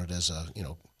back on it as a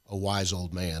wise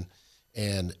old man,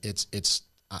 and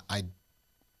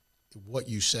what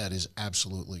you said is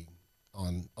absolutely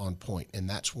on point. And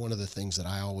that's one of the things that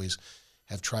I always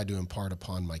have tried to impart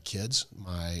upon my kids,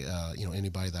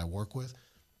 anybody that I work with.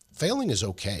 Failing is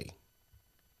okay.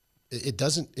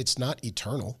 It's not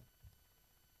eternal.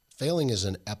 Failing is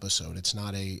an episode. It's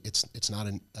not a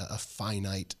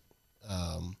finite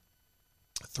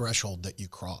threshold that you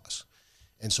cross.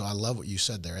 And so I love what you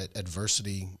said there.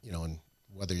 Adversity, and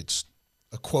whether it's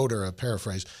a quote or a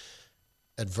paraphrase,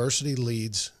 adversity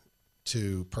leads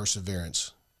to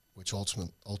perseverance, which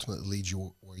ultimately leads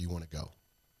you where you want to go.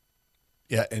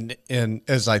 Yeah, and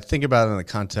as I think about it in the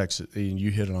context, and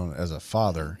you hit it on as a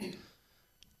father,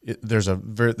 there's a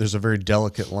very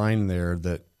delicate line there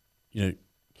that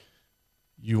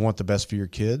you want the best for your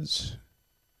kids,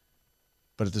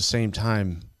 but at the same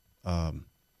time,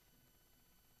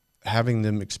 having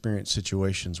them experience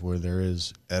situations where there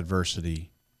is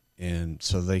adversity, and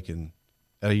so they can,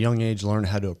 at a young age, learn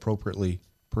how to appropriately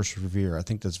persevere. I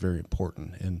think that's very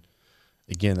important. And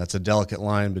again, that's a delicate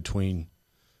line between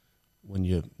when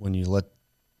you let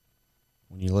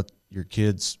your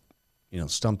kids,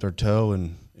 stump their toe,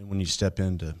 and when you step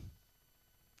in to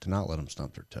not let them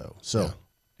stump their toe. So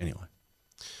anyway.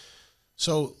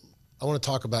 So I want to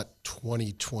talk about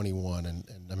 2021, and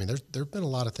I mean, there have been a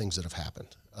lot of things that have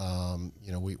happened.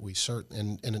 We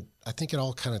certain, and I think it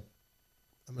all kind of,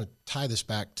 I'm going to tie this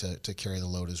back to Carry the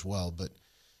Load as well, but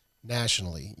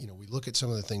nationally, we look at some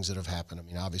of the things that have happened. I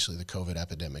mean, obviously the COVID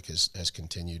epidemic has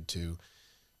continued to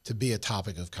be a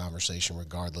topic of conversation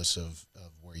regardless of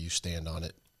where you stand on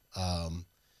it.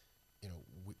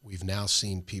 We've now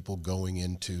seen people going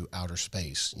into outer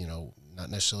space, not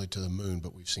necessarily to the moon,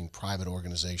 but we've seen private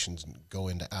organizations go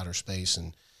into outer space,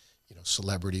 and,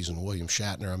 celebrities and William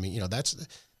Shatner. I mean, that's,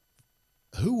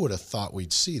 who would have thought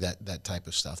we'd see that type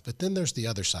of stuff? But then there's the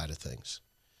other side of things.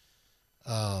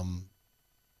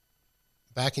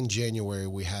 Back in January,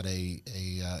 we had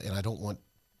and I don't want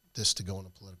this to go in a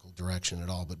political direction at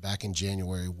all, but back in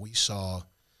January, we saw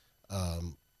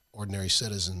ordinary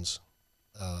citizens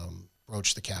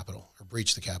broached the Capitol, or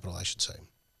breached the Capitol, I should say.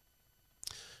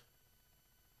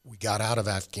 We got out of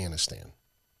Afghanistan.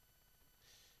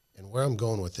 And where I'm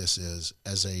going with this is,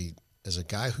 as a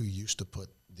guy who used to put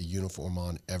the uniform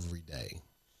on every day,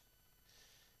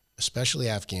 especially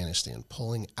Afghanistan,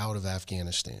 pulling out of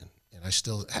Afghanistan, and I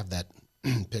still have that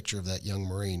picture of that young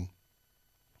Marine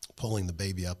pulling the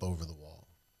baby up over the wall.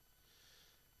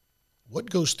 What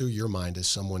goes through your mind as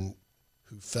someone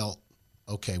who felt,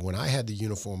 okay, when I had the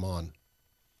uniform on,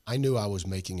 I knew I was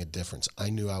making a difference. I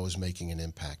knew I was making an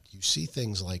impact. You see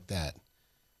things like that.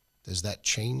 Does that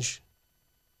change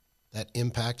that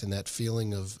impact and that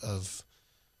feeling of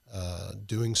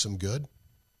doing some good?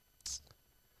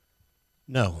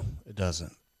 No, it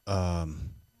doesn't.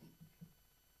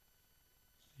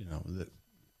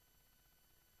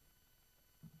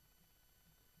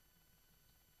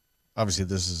 Obviously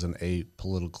this is an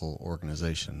apolitical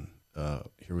organization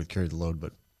here with Carry the Load,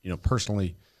 but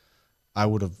personally, I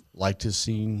would have liked to have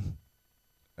seen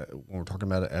when we're talking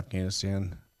about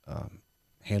Afghanistan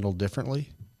handled differently.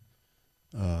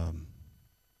 And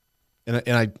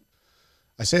I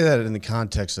say that in the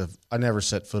context of I never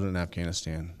set foot in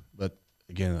Afghanistan, but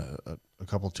again, a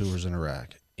couple tours in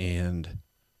Iraq, and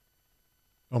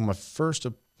on my first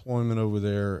deployment over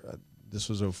there, this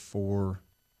was 2004.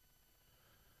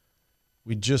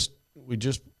 We just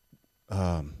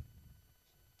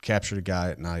captured a guy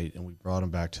at night, and we brought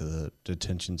him back to the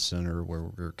detention center where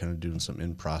we were kind of doing some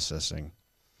in-processing.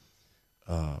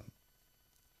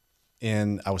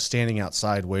 And I was standing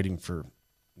outside waiting for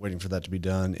that to be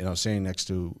done, and I was standing next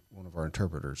to one of our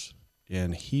interpreters.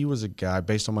 And he was a guy,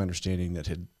 based on my understanding, that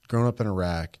had grown up in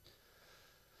Iraq,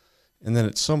 and then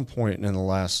at some point in the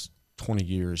last 20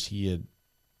 years, he had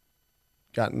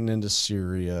gotten into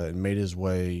Syria and made his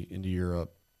way into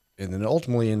Europe, and then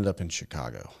ultimately ended up in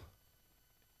Chicago,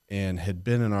 and had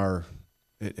been in I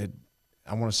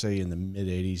want to say in the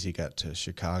mid-'80s, he got to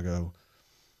Chicago,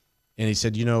 and he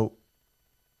said,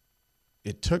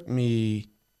 it took me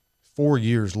 4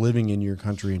 years living in your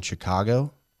country in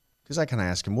Chicago, because I kind of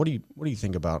asked him, what do you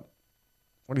think about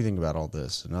all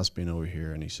this and us being over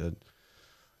here? And he said,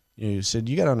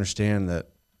 you got to understand that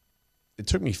it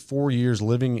took me 4 years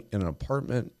living in an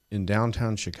apartment in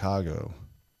downtown Chicago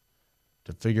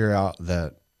to figure out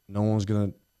that no one's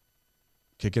going to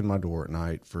kick in my door at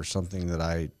night for something that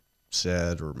I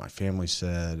said or my family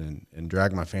said and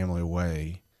drag my family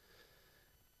away.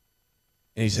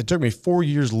 And he said, it took me 4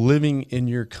 years living in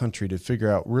your country to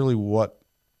figure out really what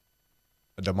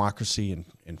a democracy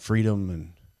and freedom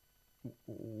and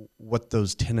what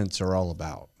those tenets are all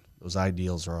about, those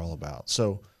ideals are all about.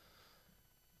 So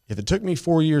if it took me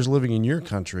 4 years living in your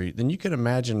country, then you can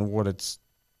imagine what it's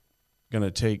going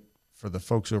to take for the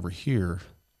folks over here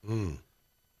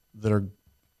that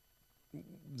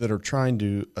are trying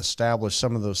to establish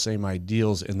some of those same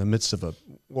ideals in the midst of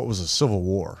what was a civil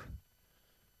war.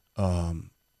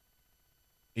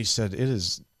 He said, it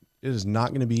is not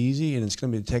going to be easy, and it's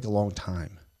going to take a long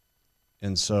time.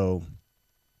 And so,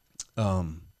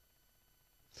 all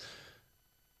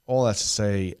that to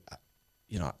say,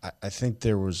 I think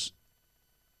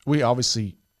we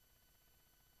obviously,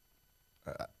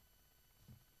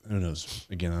 who knows?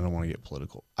 Again, I don't want to get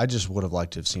political. I just would have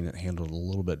liked to have seen it handled a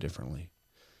little bit differently.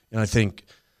 And I think,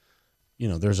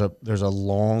 there's a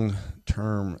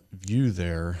long-term view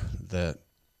there that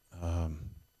I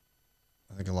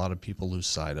think a lot of people lose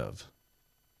sight of.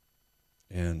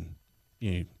 And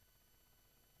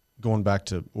going back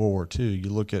to World War II, you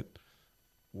look at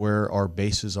where our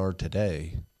bases are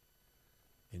today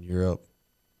in Europe,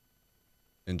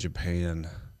 in Japan,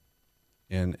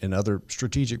 and in other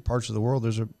strategic parts of the world.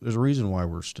 There's a reason why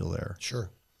we're still there. Sure.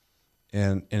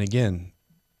 And again,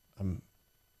 I'm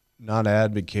not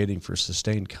advocating for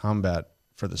sustained combat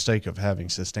for the sake of having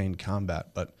sustained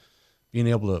combat, but being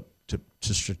able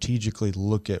to strategically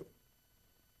look at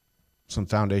some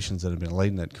foundations that have been laid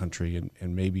in that country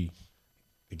and maybe,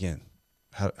 again,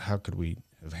 how could we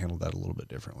have handled that a little bit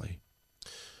differently?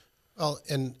 Well,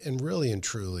 and really and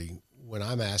truly, when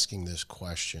I'm asking this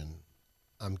question,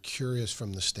 I'm curious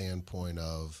from the standpoint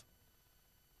of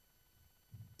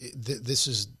this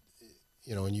is,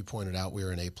 and you pointed out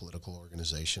we're an apolitical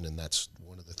organization, and that's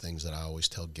one of the things that I always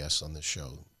tell guests on this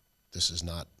show. This is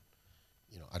not,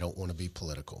 I don't want to be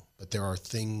political, but there are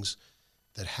things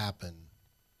that happen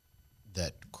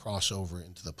that cross over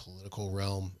into the political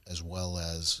realm as well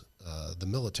as the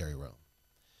military realm.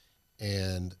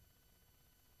 And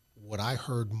what I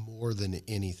heard more than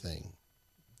anything,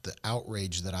 the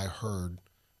outrage that I heard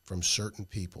from certain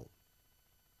people,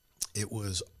 it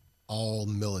was all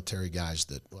military guys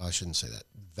that, well, I shouldn't say that,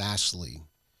 vastly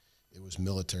It was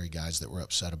military guys that were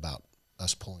upset about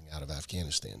us pulling out of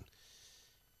Afghanistan.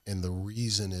 And the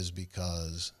reason is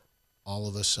because all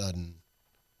of a sudden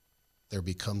there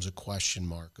becomes a question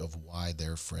mark of why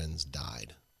their friends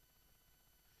died.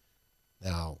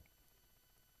 Now,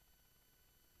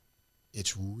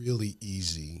 it's really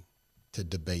easy to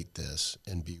debate this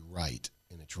and be right,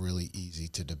 and it's really easy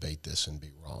to debate this and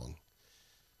be wrong.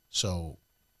 So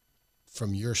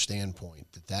from your standpoint,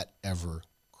 did that ever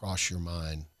cross your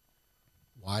mind?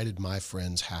 Why did my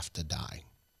friends have to die?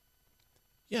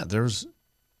 Yeah,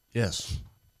 yes,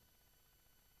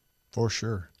 for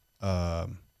sure. But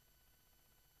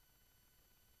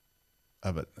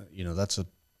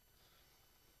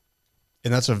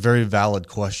that's a very valid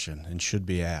question and should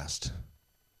be asked.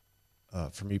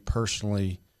 For me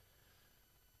personally,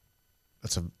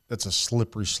 that's a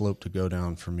slippery slope to go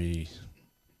down for me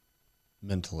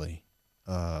mentally.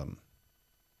 But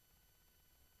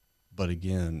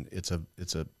again, it's a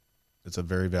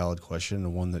very valid question,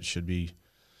 and one that should be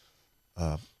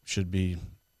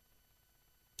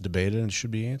debated and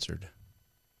should be answered.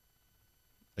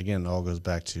 Again, it all goes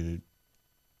back to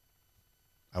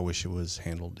I wish it was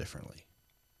handled differently.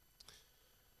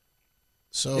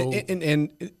 So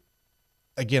and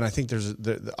again, I think there's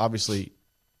obviously,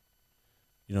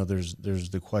 there's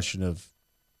the question of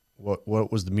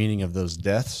what was the meaning of those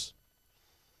deaths,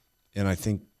 and I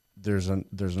think there's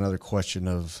another question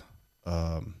of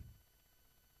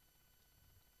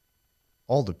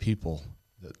all the people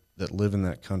that live in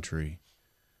that country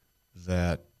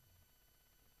that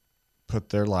put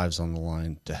their lives on the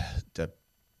line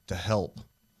to help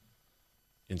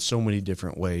in so many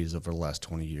different ways over the last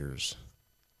 20 years,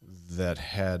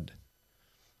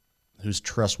 whose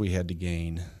trust we had to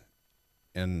gain.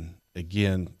 And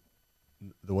again,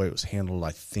 the way it was handled,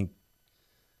 I think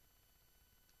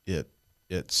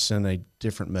it sent a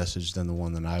different message than the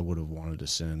one that I would have wanted to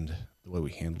send, the way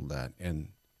we handled that. And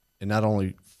not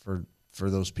only for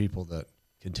those people that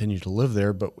continue to live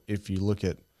there, but if you look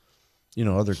at,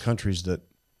 other countries that,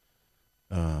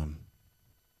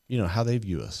 how they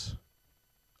view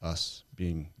us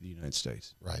being the United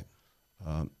States. Right.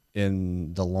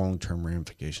 And the long-term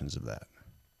ramifications of that.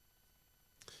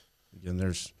 Again,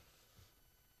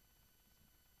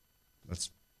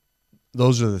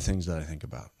 those are the things that I think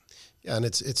about. Yeah, and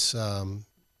it's a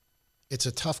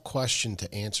tough question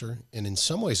to answer, and in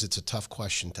some ways it's a tough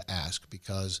question to ask,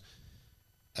 because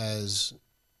as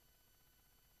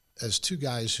two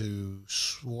guys who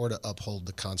swore to uphold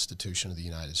the Constitution of the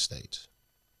United States,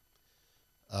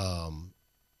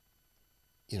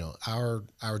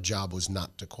 our job was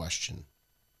not to question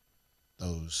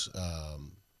those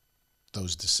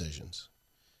decisions.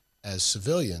 As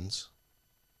civilians,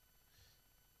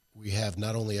 we have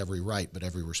not only every right but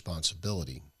every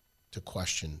responsibility to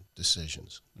question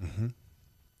decisions. Mm-hmm.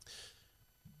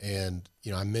 And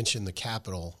I mentioned the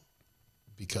Capitol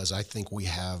because I think we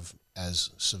have, as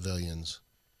civilians,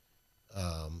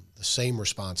 the same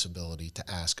responsibility to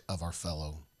ask of our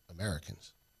fellow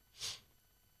Americans.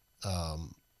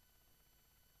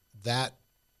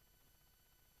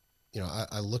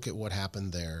 I look at what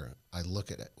happened there. I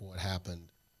look at what happened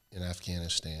in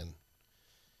Afghanistan,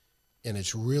 and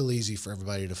it's real easy for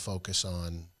everybody to focus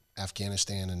on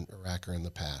Afghanistan and Iraq are in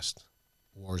the past.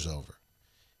 War's over.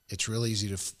 It's real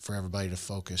easy for everybody to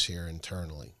focus here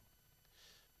internally.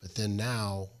 But then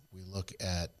now we look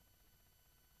at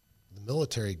the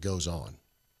military goes on.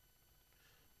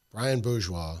 Brian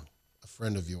Bourgeois, a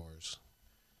friend of yours,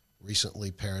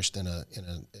 recently perished in a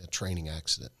training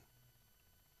accident.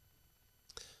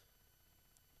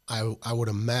 I would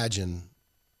imagine,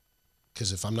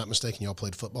 because if I'm not mistaken, y'all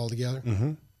played football together.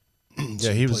 Mm-hmm. So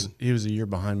yeah, he was a year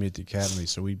behind me at the academy,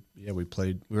 so we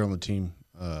played. We were on the team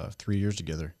 3 years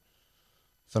together.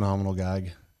 Phenomenal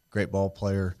guy, great ball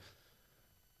player,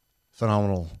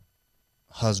 phenomenal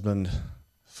husband,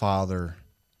 father.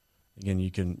 Again,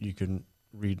 you can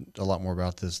read a lot more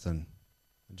about this than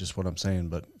just what I'm saying,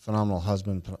 but phenomenal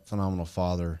husband, phenomenal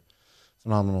father,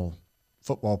 phenomenal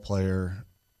football player,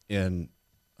 and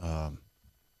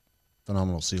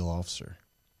phenomenal SEAL officer.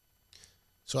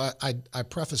 So I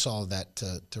preface all of that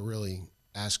to really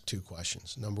ask two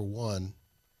questions. Number one,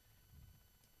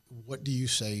 what do you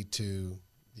say to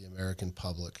the American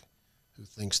public who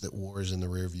thinks that war is in the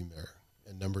rearview mirror?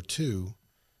 And number two,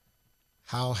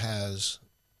 how has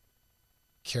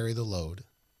Carry the Load,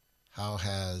 how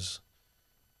has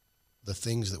the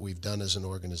things that we've done as an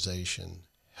organization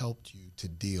helped you to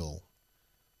deal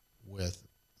with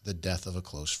the death of a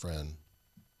close friend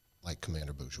like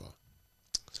Commander Bourgeois?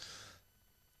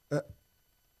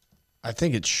 I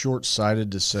think it's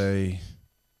short-sighted to say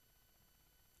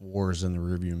war is in the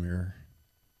rearview mirror.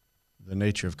 The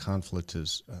nature of conflict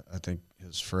is, I think,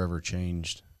 has forever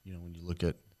changed. You know, when you look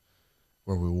at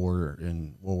where we were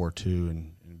in World War II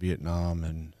and in Vietnam,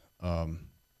 and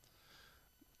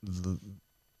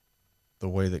the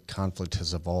way that conflict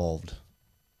has evolved,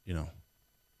 you know,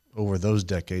 over those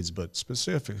decades, but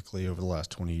specifically over the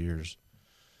last 20 years,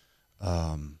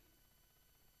 I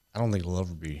don't think it'll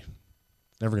ever be.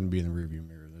 It's never going to be in the rearview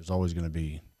mirror. There's always going to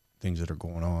be things that are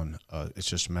going on. It's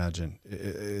just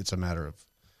it's a matter of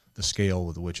the scale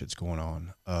with which it's going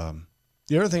on.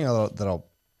 The other thing I don't know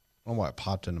why it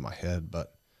popped into my head,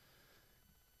 but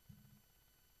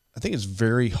I think it's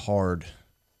very hard,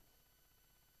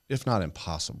 if not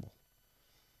impossible,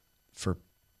 for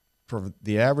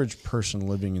the average person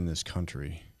living in this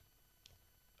country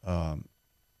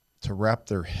to wrap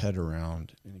their head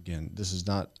around. And again, this is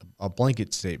not a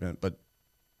blanket statement, but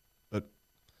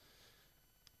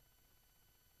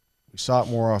we saw it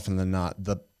more often than not.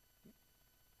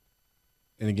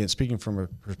 And again, speaking from a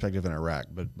perspective in Iraq,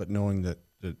 but knowing that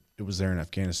it was there in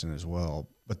Afghanistan as well.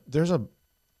 But there's a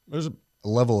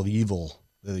level of evil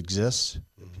that exists.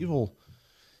 Mm-hmm. People,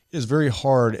 it is very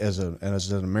hard as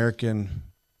an American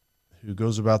who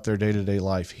goes about their day-to-day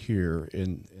life here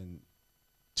and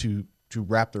to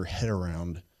wrap their head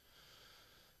around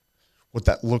what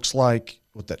that looks like,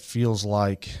 what that feels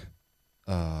like.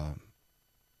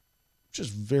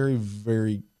 Just very,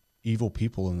 very evil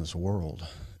people in this world.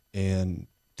 And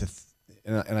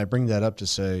I bring that up to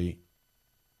say,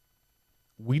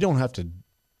 we don't have to,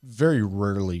 very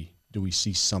rarely do we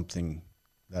see something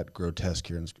that grotesque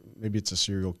here. And maybe it's a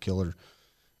serial killer,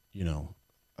 you know,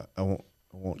 I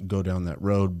won't go down that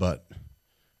road, but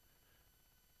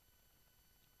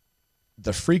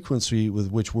the frequency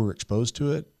with which we're exposed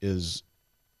to it is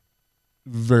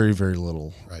very, very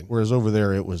little. Right. Whereas over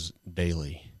there it was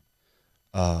daily.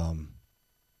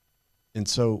 And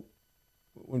so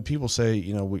when people say,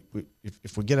 you know,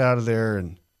 if we get out of there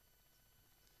and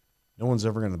no one's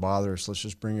ever going to bother us, let's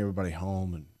just bring everybody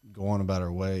home and go on about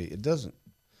our way. It doesn't.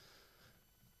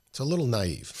 It's a little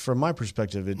naive. From my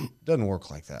perspective, it doesn't work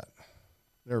like that.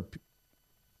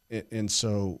 And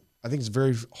so I think it's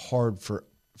very hard for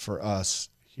us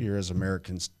here as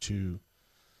Americans to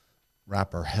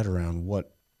wrap our head around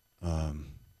what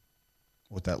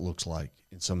that looks like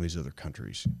in some of these other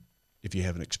countries, if you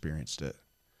haven't experienced it.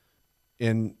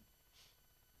 And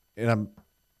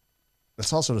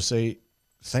that's also to say,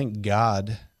 thank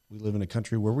God we live in a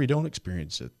country where we don't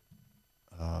experience it.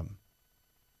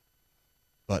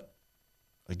 But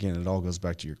again, it all goes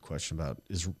back to your question about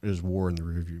is war in the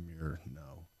rearview mirror?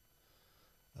 No.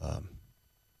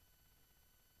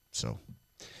 So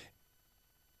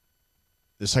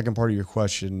the second part of your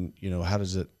question, you know, how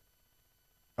does it?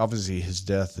 Obviously, his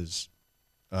death is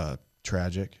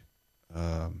tragic,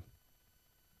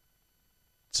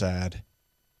 sad.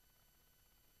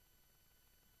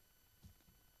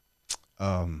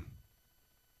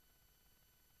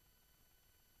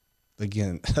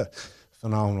 Again,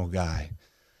 phenomenal guy.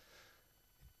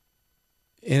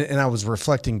 And I was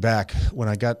reflecting back when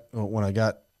I got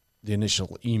the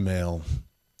initial email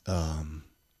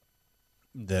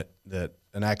that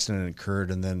an accident occurred,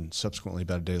 and then subsequently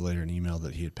about a day later an email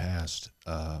that he had passed.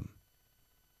 I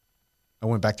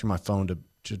went back through my phone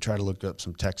to try to look up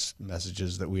some text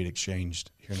messages that we had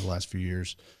exchanged here in the last few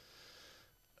years.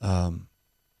 You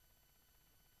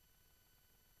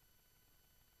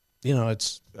know,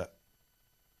 it's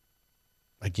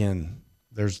again,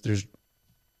 there's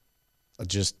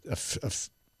just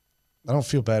I don't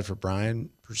feel bad for Brian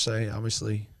per se.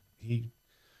 Obviously,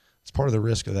 it's part of the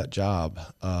risk of that job.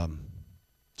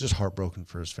 Just heartbroken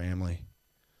for his family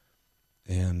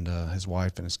and his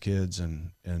wife and his kids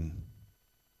and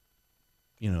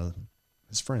you know,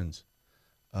 his friends.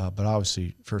 But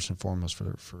obviously, first and foremost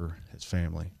for his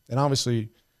family, and obviously,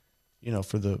 you know,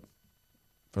 for the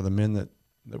men that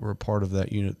were a part of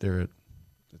that unit there at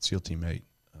SEAL Team 8.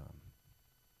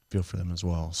 Feel for them as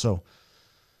well. So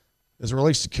as it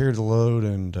relates to carry the load,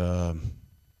 and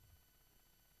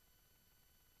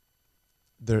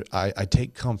I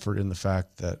take comfort in the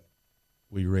fact that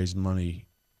we raise money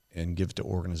and give it to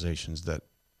organizations that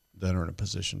are in a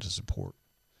position to support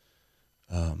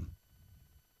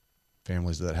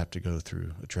families that have to go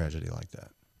through a tragedy like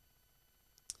that.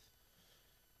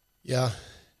 Yeah,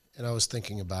 and I was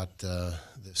thinking about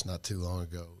this not too long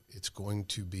ago. It's going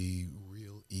to be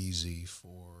real easy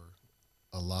for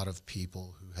a lot of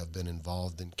people who have been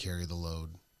involved in Carry the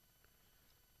Load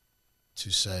to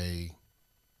say,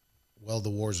 well, the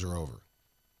wars are over,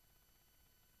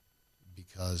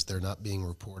 because they're not being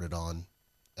reported on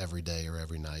every day or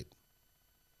every night.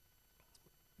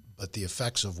 But the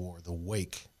effects of war, the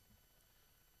wake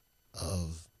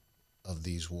of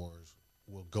these wars,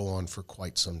 will go on for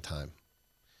quite some time.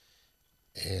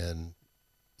 And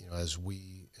as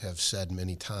we have said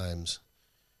many times,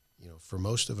 for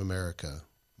most of America,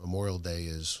 Memorial Day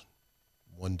is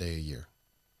one day a year.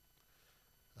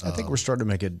 I think we're starting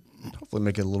to hopefully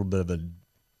make it a little bit of a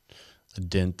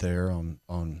dent there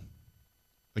on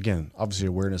again, obviously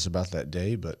awareness about that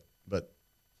day, but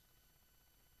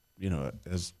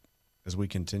as we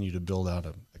continue to build out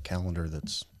a calendar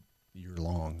that's year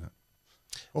long,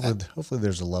 hopefully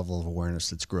there's a level of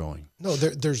awareness that's growing. No,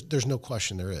 there's no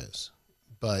question there is,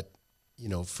 but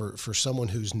for someone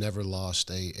who's never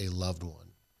lost a loved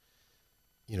one,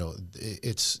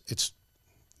 it's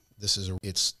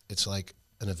like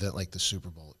an event like the Super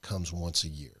Bowl. It comes once a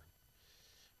year,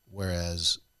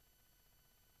 whereas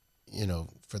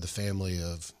for the family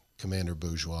of Commander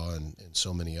Bourgeois and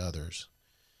so many others,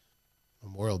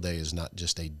 Memorial Day is not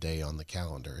just a day on the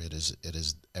calendar. It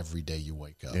is every day you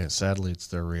wake up. Yeah, sadly, it's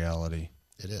their reality.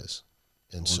 It is.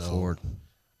 And going so forward.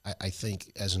 I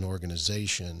think as an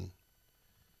organization,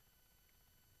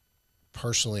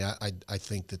 personally, I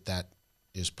think that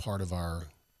is part of our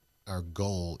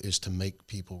goal, is to make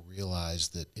people realize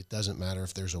that it doesn't matter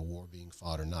if there's a war being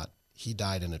fought or not. He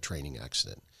died in a training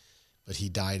accident, but he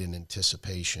died in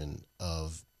anticipation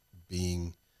of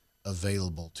being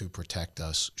available to protect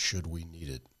us should we need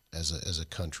it as a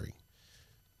country.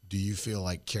 Do you feel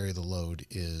like Carry the Load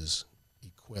is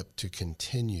equipped to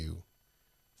continue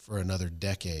for another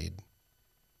decade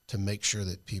to make sure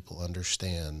that people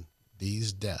understand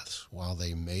these deaths, while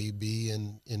they may be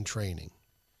in training,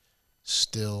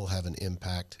 still have an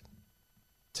impact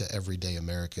to everyday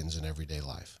Americans in everyday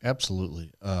life?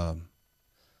 Absolutely.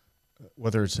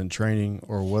 Whether it's in training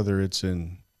or whether it's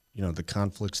in, the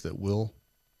conflicts that will,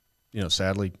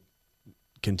 sadly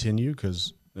continue,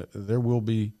 because there will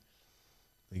be,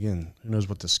 again, who knows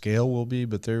what the scale will be,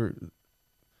 but the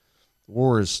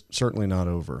war is certainly not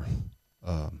over.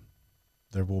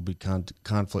 There will be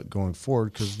conflict going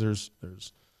forward, because there's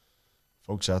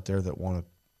folks out there that want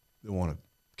to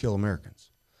kill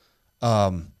Americans.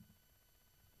 I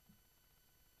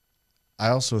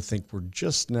also think we're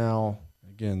just now,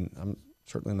 again, I'm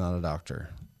certainly not a doctor,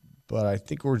 but I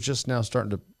think we're just now starting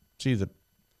to see the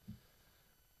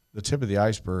tip of the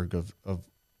iceberg of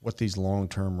what these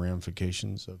long-term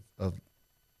ramifications of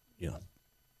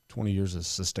 20 years of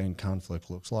sustained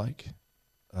conflict looks like.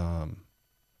 And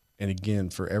again,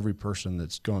 for every person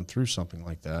that's gone through something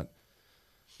like that,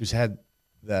 who's had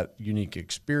that unique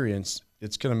experience,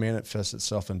 it's going to manifest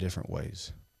itself in different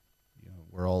ways.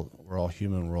 We're all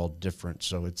human, we're all different.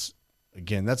 So it's,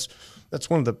 again, that's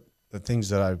one of the things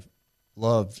that I've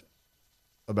loved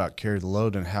about Carry the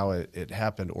Load and how it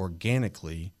happened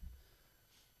organically,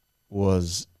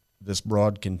 was this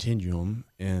broad continuum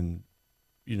and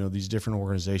these different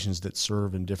organizations that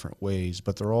serve in different ways,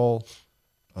 but they're all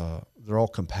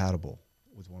compatible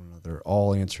with one another,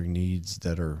 all answering needs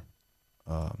that are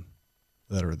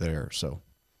there. So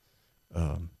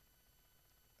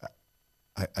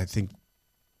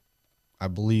I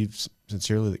believe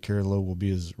sincerely that Carry the Load will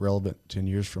be as relevant 10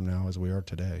 years from now as we are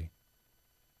today.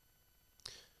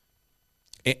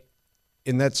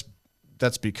 And that's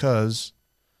because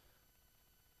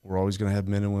we're always going to have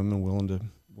men and women willing to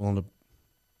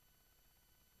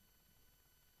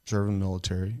serve in the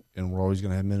military, and we're always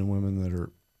going to have men and women that are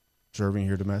serving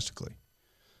here domestically.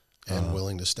 And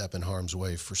willing to step in harm's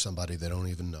way for somebody they don't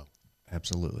even know.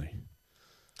 Absolutely.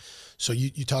 So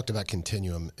you talked about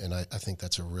continuum, and I think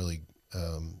that's a really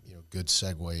good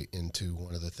segue into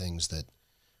one of the things that.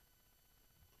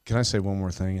 Can I say one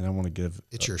more thing? And I want to give.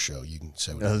 It's your show. You can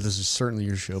say whatever. This is certainly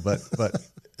your show, but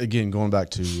again, going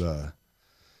back to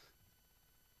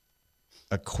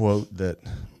a quote that,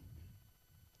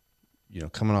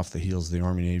 coming off the heels of the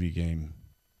Army-Navy game,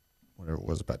 whatever it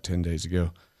was, about 10 days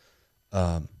ago.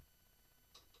 Yeah,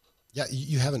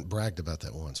 you haven't bragged about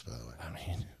that once, by the way. I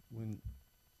mean,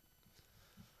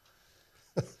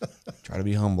 try to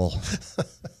be humble.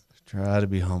 Try to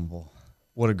be humble.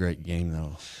 What a great game,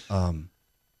 though.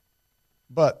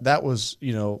 But that was,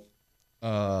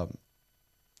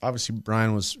 obviously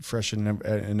Brian was fresh in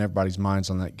everybody's minds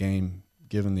on that game,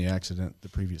 given the accident the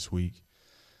previous week.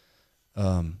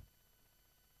 But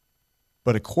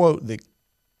a quote that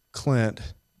Clint,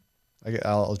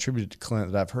 I'll attribute it to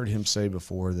Clint, that I've heard him say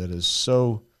before, that is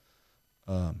so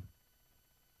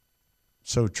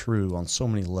true on so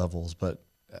many levels. But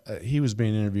he was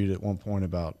being interviewed at one point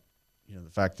about, the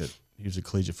fact that he was a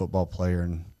collegiate football player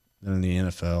and then in the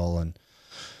NFL, and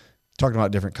talking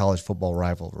about different college football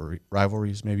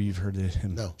rivalries. Maybe you've heard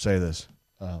him say this.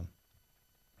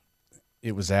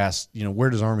 it was asked, where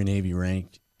does Army-Navy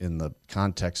rank in the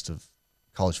context of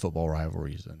college football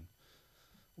rivalries? And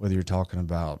whether you're talking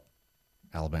about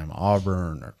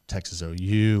Alabama-Auburn or Texas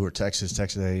OU or Texas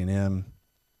A&M,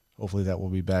 hopefully that will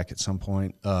be back at some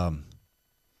point.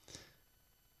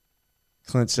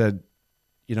 Clint said,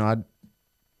 I'd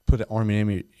put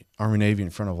Army-Navy in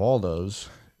front of all those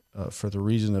for the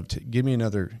reason of give me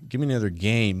another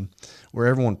game where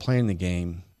everyone playing the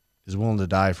game is willing to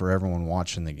die for everyone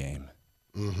watching the game.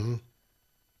 Mm-hmm.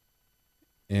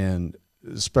 And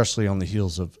especially on the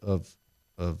heels of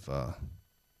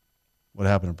what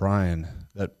happened to Brian,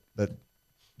 that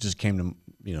just came to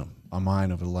my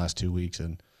mind over the last 2 weeks,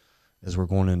 and as we're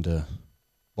going into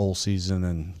bowl season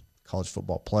and college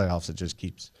football playoffs,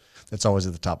 that's always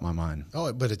at the top of my mind.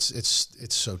 Oh, but it's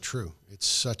so true. It's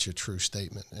such a true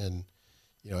statement, and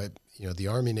the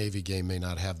Army-Navy game may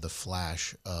not have the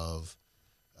flash of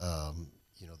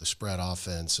the spread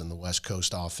offense and the West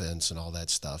Coast offense and all that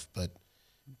stuff, but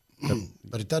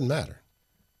it doesn't matter.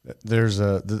 There's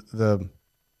the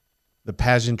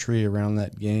pageantry around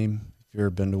that game, if you've ever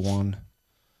been to one.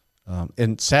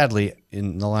 And sadly,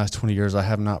 in the last 20 years, I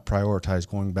have not prioritized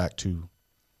going back to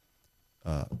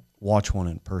watch one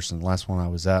in person. The last one I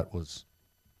was at was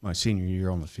my senior year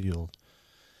on the field.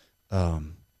 But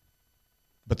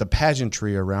the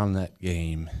pageantry around that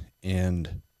game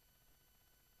and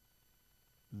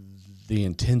the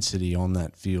intensity on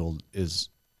that field is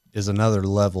another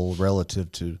level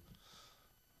relative to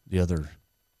the other,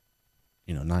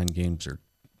 9 games or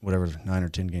whatever 9 or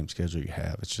 10 game schedule you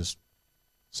have. It's just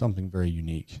something very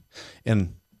unique.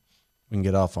 And we can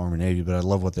get off Army-Navy, but I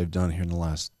love what they've done here in the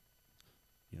last,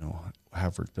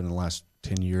 however it's been the last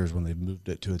 10 years when they've moved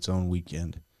it to its own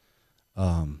weekend.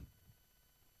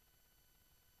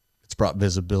 It's brought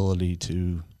visibility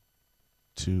to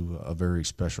a very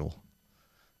special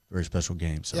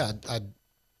game. So. Yeah,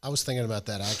 I was thinking about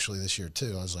that actually this year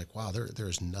too. I was like, wow, there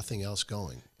is nothing else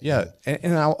going. Yeah,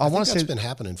 and I want to say it's been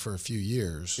happening for a few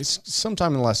years. It's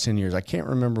sometime in the last 10 years. I can't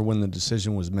remember when the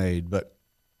decision was made, but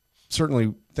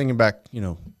certainly thinking back,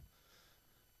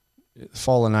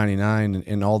 fall of '99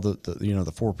 and all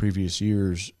the 4 previous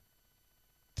years,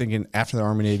 thinking after the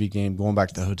Army-Navy game, going back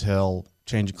to the hotel,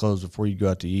 changing clothes before you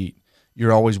go out to eat,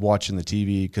 you're always watching the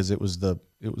TV because it was the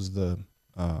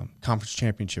conference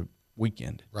championship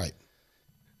weekend. Right.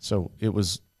 So it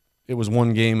was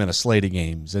one game and a slate of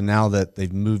games, and now that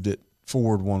they've moved it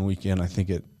forward one weekend, I think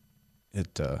it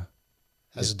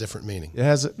has a different meaning. It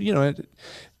has, it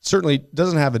certainly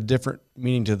doesn't have a different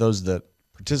meaning to those that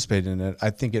participate in it. I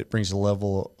think it brings a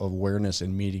level of awareness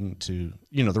and meaning to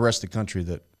the rest of the country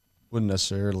that wouldn't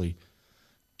necessarily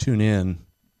tune in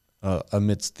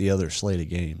amidst the other slate of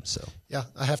games. So yeah,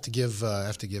 I have to give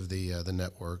the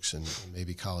networks and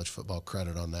maybe college football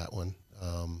credit on that one.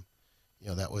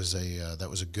 That was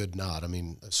a good nod. I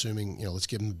mean, assuming let's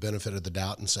give them the benefit of the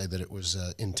doubt and say that it was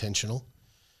intentional.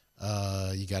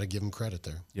 You got to give them credit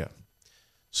there. Yeah.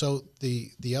 So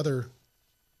the other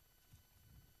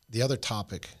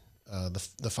topic,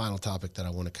 the final topic that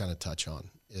I want to kind of touch on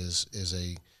is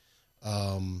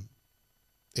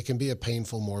it can be a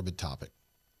painful, morbid topic,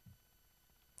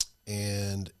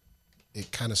 and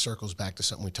it kind of circles back to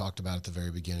something we talked about at the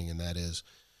very beginning, and that is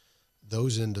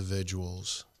those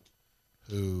individuals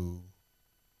who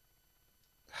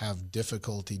have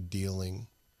difficulty dealing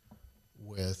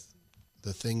with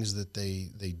the things that they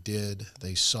did,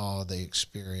 they saw, they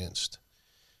experienced.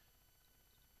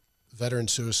 Veteran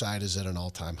suicide is at an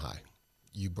all-time high.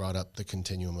 You brought up the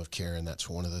continuum of care, and that's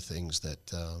one of the things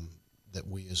that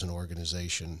we as an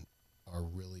organization are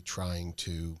really trying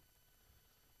to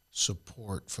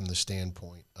support from the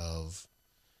standpoint of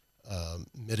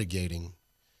mitigating.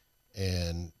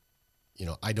 And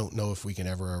I don't know if we can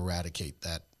ever eradicate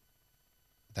that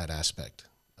aspect.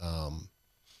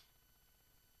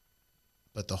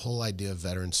 But the whole idea of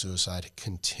veteran suicide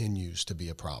continues to be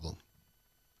a problem.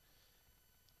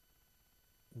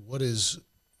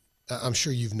 I'm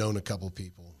sure you've known a couple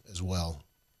people as well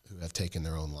who have taken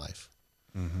their own life.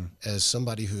 Mm-hmm. As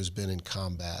somebody who has been in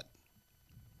combat,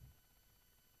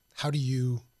 how do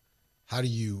you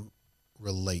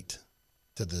relate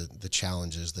to the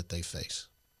challenges that they face?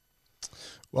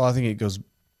 Well, I think it goes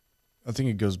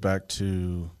back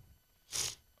to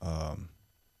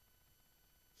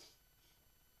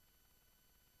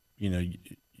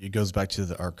it goes back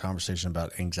to our conversation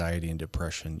about anxiety and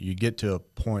depression. You get to a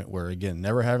point where, again,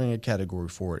 never having a category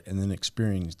for it and then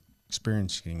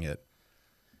experiencing it.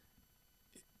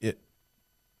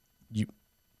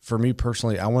 For me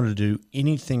personally, I wanted to do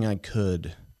anything I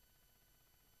could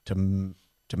to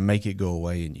make it go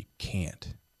away, and you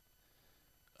can't.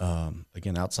 I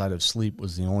Again, outside of sleep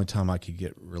was the only time I could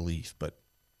get relief. But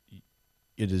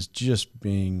it is just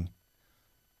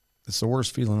it's the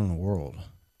worst feeling in the world.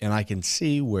 And I can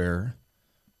see where,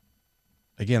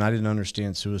 again, I didn't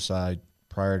understand suicide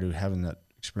prior to having that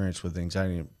experience with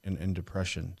anxiety and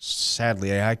depression.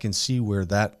 Sadly, I can see where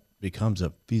that becomes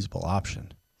a feasible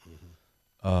option.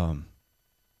 Mm-hmm.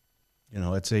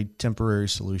 It's a temporary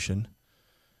solution.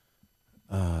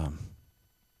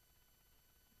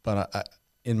 But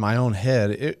in my own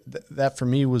head, that for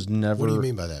me was never. What do you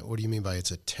mean by that? What do you mean by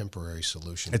it's a temporary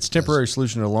solution? It's a temporary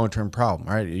solution to a long-term problem,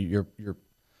 right?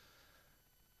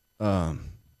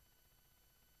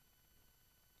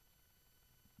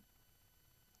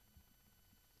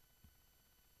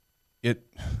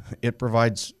 It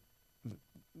provides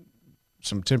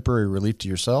some temporary relief to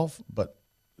yourself, but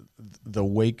the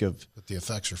wake of. But the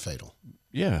effects are fatal.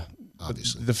 Yeah,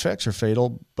 obviously the effects are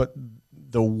fatal, but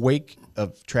the wake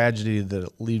of tragedy that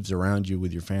it leaves around you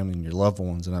with your family and your loved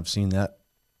ones, and I've seen that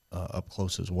up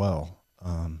close as well,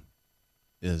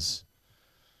 is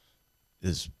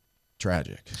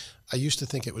tragic. I used to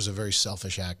think it was a very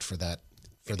selfish act for that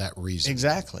reason.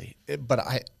 Exactly, but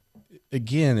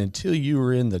again, until you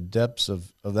were in the depths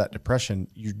of that depression,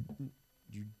 you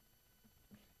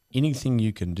anything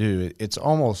you can do, it's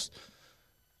almost.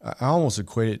 I almost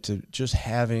equate it to just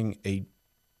having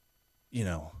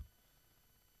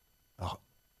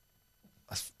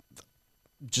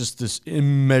just this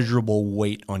immeasurable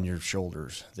weight on your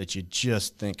shoulders that you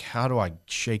just think, how do I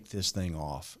shake this thing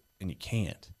off? And you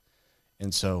can't.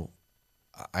 And so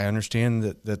I understand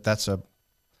that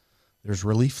there's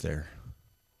relief there.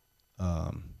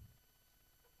 And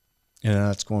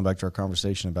that's going back to our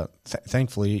conversation about,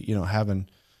 thankfully,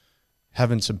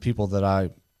 having some people that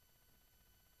I,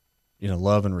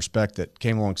 love and respect that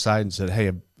came alongside and said,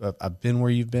 hey, I've been where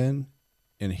you've been,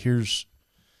 and here's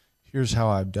how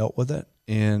I've dealt with it.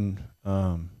 And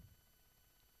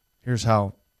here's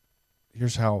how,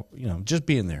 just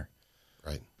being there,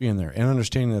 right. Being there and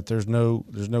understanding that there's no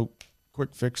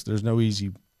quick fix. There's no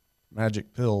easy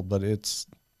magic pill, but it's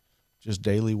just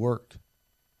daily work.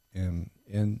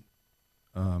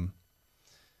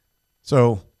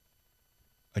 So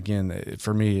again,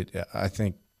 for me, I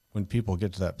think, when people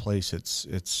get to that place,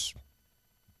 it's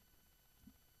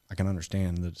I can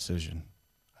understand the decision.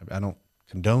 I don't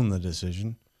condone the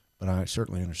decision, but I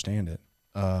certainly understand it.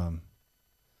 I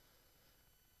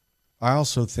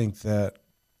also think that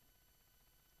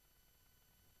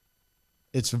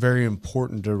it's very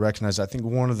important to recognize. I think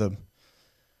one of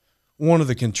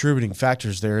the contributing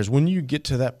factors there is when you get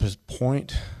to that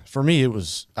point. For me,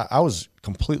 I was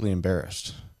completely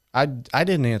embarrassed. I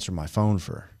didn't answer my phone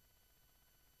for.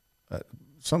 At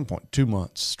some point, 2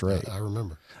 months straight. I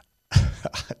remember.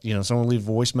 Someone leave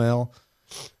voicemail.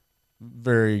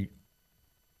 Very,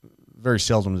 very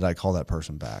seldom did I call that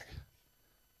person back.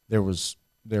 There was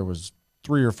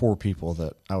 3 or 4 people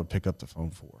that I would pick up the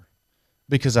phone for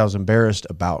because I was embarrassed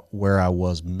about where I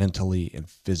was mentally and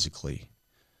physically,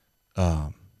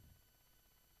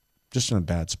 just in a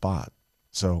bad spot.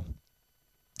 So,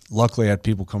 luckily, I had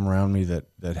people come around me that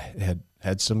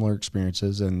had similar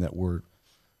experiences and that were,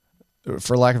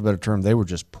 for lack of a better term, they were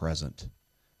just present,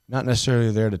 not necessarily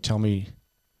there to tell me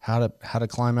how to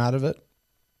climb out of it,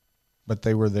 but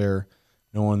they were there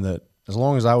knowing that as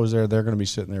long as I was there, they're going to be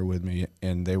sitting there with me,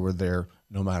 and they were there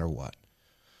no matter what,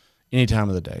 any time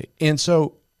of the day. And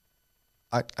so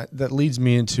that leads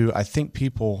me into, I think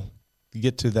people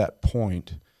get to that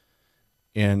point,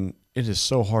 and it is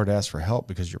so hard to ask for help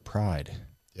because your pride.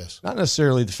 Yes. Not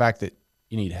necessarily the fact that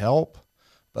you need help,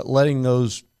 but letting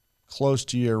those close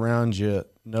to you, around you,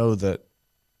 know that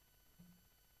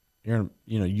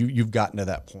you've gotten to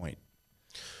that point.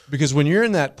 Because when you're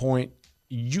in that point,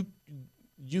 you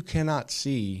cannot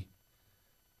see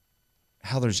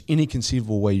how there's any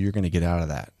conceivable way you're going to get out of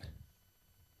that.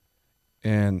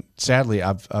 And sadly,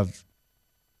 I've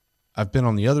been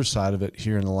on the other side of it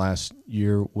here in the last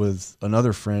year with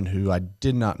another friend who I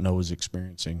did not know was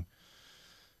experiencing,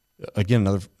 again,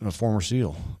 a former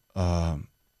SEAL,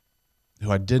 who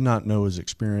I did not know was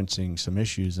experiencing some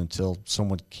issues until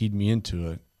someone keyed me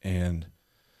into it. And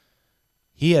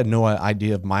he had no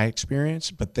idea of my experience,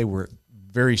 but they were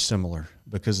very similar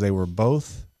because they were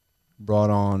both brought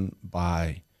on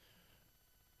by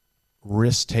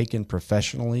risks taken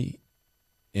professionally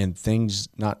and things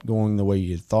not going the way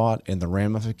you thought and the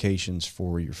ramifications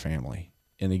for your family.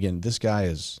 And again, this guy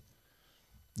is,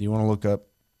 you want to look up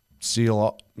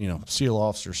SEAL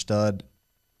officer stud,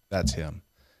 that's him.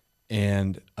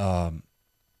 And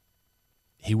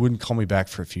he wouldn't call me back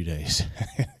for a few days.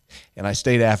 And I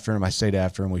stayed after him.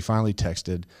 We finally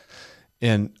texted.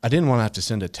 And I didn't want to have to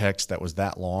send a text that was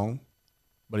that long,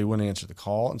 but he wouldn't answer the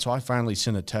call. And so I finally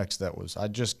sent a text that was, I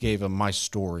just gave him my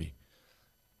story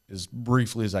as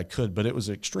briefly as I could, but it was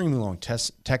an extremely long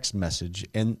text message.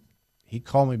 And he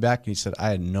called me back and he said, I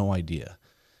had no idea.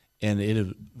 And it is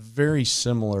a very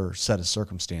similar set of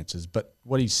circumstances. But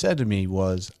what he said to me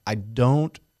was, I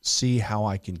don't see how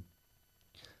I can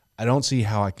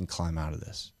climb out of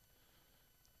this.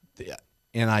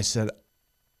 And I said,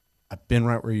 I've been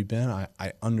right where you've been.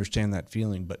 I understand that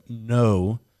feeling, but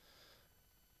know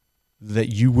that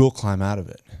you will climb out of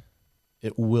it.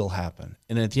 It will happen.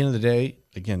 And at the end of the day,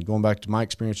 again, going back to my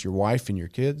experience, your wife and your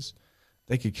kids,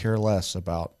 they could care less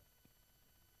about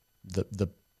the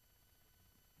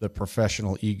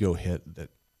professional ego hit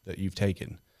that you've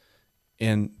taken.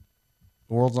 And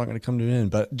the world's not going to come to an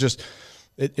end. But just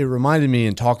it reminded me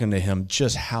in talking to him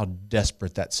just how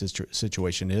desperate that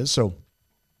situation is. So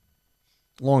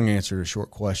long answer to a short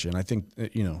question. I think,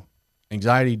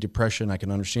 anxiety, depression, I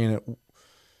can understand it.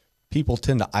 People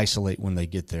tend to isolate when they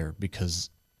get there because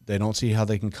they don't see how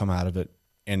they can come out of it,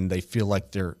 and they feel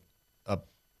like they're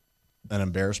an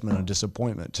embarrassment and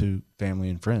disappointment to family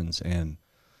and friends. And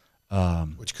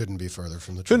which couldn't be further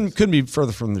from the truth. Couldn't be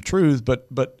further from the truth,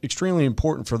 but extremely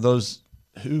important for those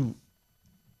who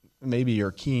maybe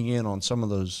are keying in on some of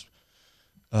those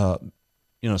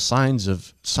signs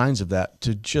of that,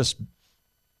 to just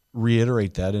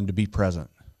reiterate that and to be present.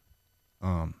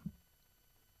 And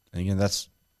again,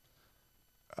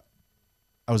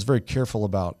 I was very careful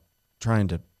about trying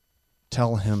to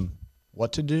tell him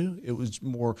what to do. It was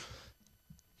more,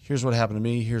 here's what happened to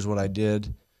me, here's what I did.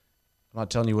 I'm not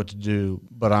telling you what to do,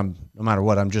 but no matter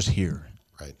what, I'm just here.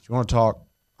 Right. If you want to talk,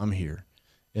 I'm here.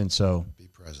 And so be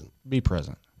present. Be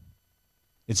present.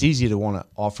 It's easy to want to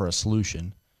offer a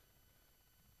solution,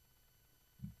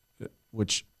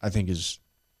 which I think is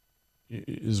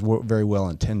very well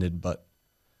intended, but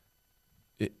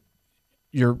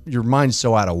your mind's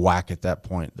so out of whack at that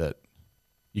point that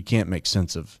you can't make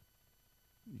sense of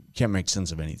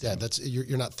anything. Yeah, that's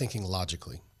you're not thinking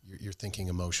logically. You're thinking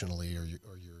emotionally, or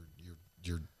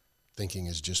your thinking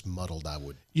is just muddled. I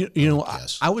would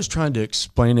guess. I was trying to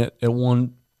explain it at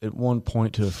one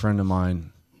point to a friend of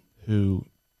mine who,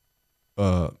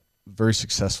 very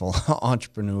successful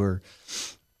entrepreneur,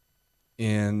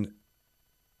 and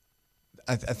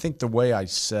I think the way I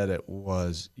said it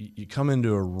was, you come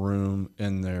into a room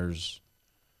and there's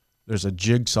a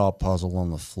jigsaw puzzle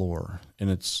on the floor, and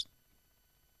it's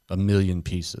 1 million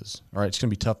pieces. All right, it's going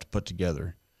to be tough to put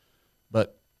together,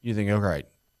 but you think, all right,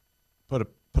 put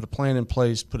a plan in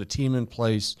place, put a team in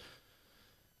place.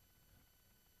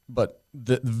 But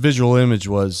the visual image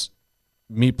was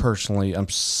me personally. I'm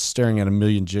staring at 1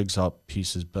 million jigsaw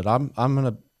pieces, but I'm going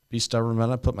to be stubborn. I'm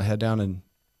going to put my head down and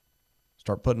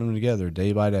start putting them together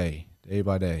day by day, day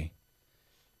by day.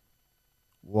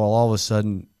 Well, all of a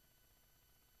sudden,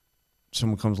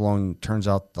 someone comes along and turns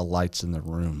out the lights in the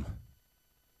room,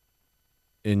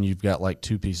 and you've got like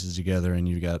 2 pieces together, and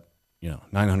you've got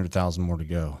 900,000 more to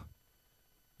go,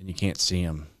 and you can't see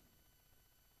them.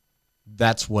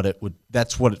 That's what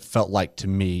it felt like to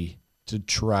me, to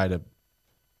try to.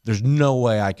 There's no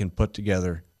way I can put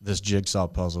together this jigsaw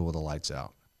puzzle with the lights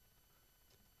out.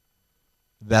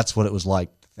 That's what it was like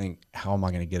to think, how am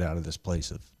I going to get out of this place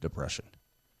of depression?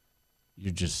 You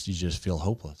just feel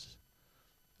hopeless.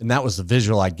 And that was the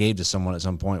visual I gave to someone at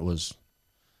some point, was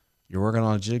you're working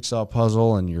on a jigsaw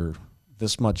puzzle and you're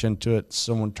this much into it,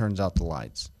 someone turns out the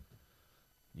lights.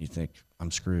 You think, I'm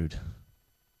screwed.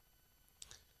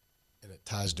 And it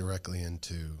ties directly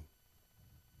into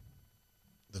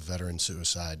the veteran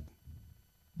suicide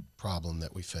problem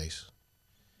that we face.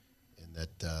 And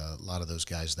that a lot of those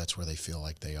guys, that's where they feel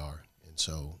like they are. And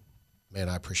so, man,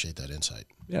 I appreciate that insight.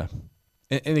 Yeah.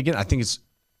 And again, I think it's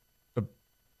a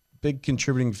big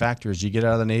contributing factor as you get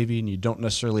out of the Navy and you don't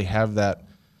necessarily have that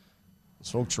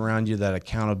folks around you, that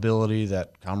accountability,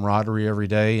 that camaraderie every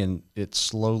day, and it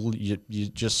slowly, you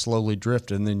just slowly drift,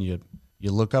 and then you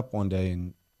look up one day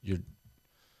and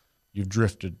you've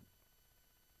drifted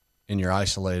and you're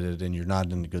isolated and you're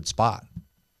not in a good spot.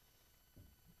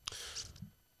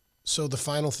 So the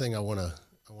final thing I want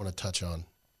to touch on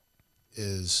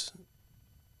is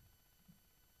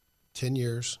 10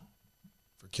 years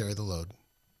for Carry the Load.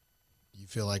 You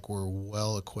feel like we're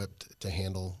well equipped to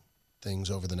handle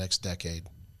things over the next decade.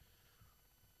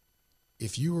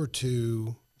 If you were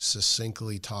to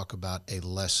succinctly talk about a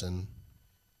lesson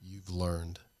you've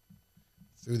learned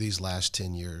through these last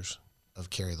 10 years of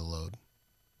Carry the Load,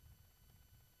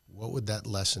 what would that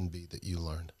lesson be that you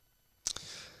learned?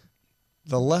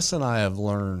 The lesson I have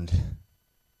learned,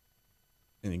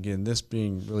 and again, this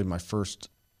being really my first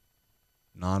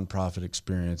nonprofit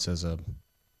experience as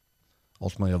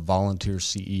ultimately a volunteer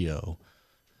CEO.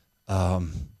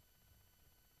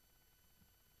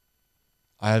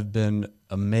 I've been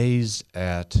amazed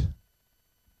at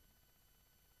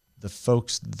the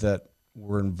folks that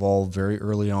were involved very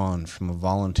early on from a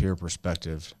volunteer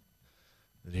perspective,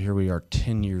 that here we are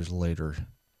 10 years later,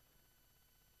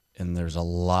 and there's a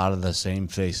lot of the same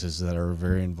faces that are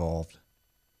very involved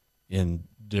in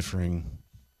differing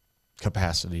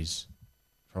capacities,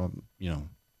 from,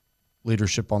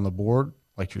 leadership on the board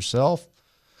like yourself,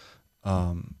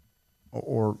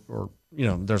 or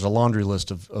there's a laundry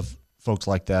list of folks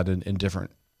like that in different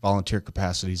volunteer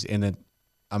capacities, and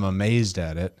I'm amazed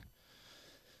at it.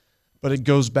 But it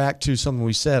goes back to something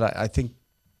we said. I think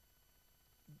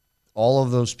all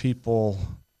of those people,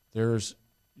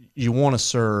 you want to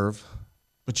serve,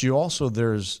 but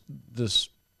there's this,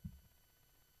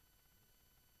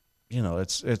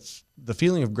 it's the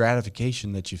feeling of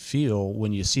gratification that you feel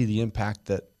when you see the impact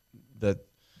that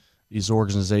these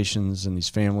organizations and these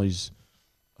families,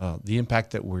 the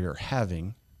impact that we are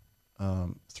having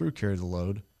through Carry the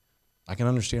Load. I can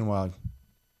understand why,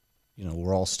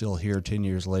 we're all still here 10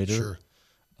 years later.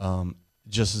 Sure.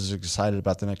 Just as excited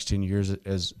about the next 10 years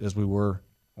as we were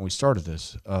when we started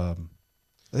this. I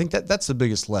think that's the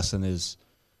biggest lesson is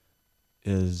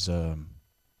not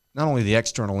only the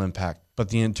external impact, but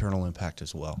the internal impact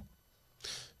as well.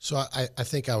 So I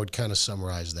think I would kind of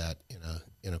summarize that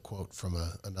in a quote from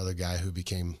another guy who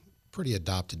became pretty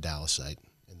adopted Dallasite,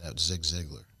 and that was Zig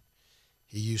Ziglar.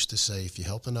 He used to say, if you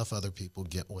help enough other people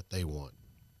get what they want,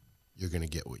 you're going to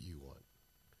get what you want.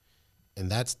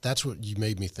 And that's what you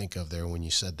made me think of there when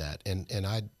you said that. And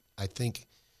I think,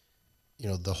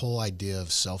 the whole idea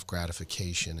of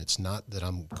self-gratification, it's not that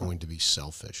I'm going to be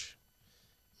selfish,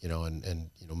 and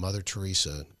Mother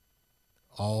Teresa,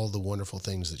 all the wonderful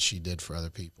things that she did for other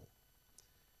people,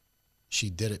 she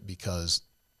did it because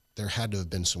there had to have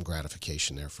been some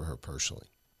gratification there for her personally.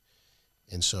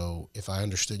 And so if I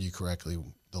understood you correctly,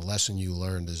 the lesson you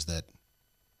learned is that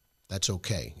that's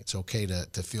okay. It's okay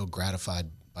to feel gratified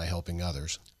by helping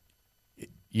others.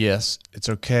 Yes, it's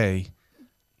okay.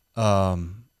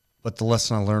 But the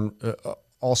lesson I learned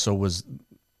also was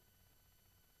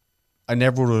I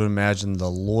never would have imagined the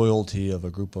loyalty of a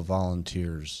group of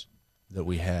volunteers that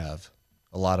we have,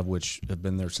 a lot of which have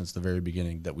been there since the very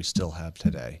beginning, that we still have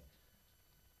today.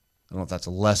 I don't know if that's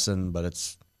a lesson, but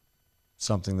it's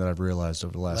something that I've realized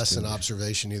over the last Lesson,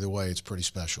 observation, either way, it's pretty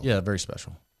special. Yeah, very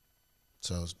special.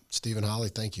 So, Stephen Holly,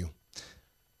 thank you.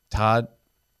 Todd,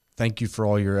 thank you for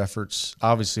all your efforts,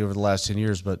 obviously over the last 10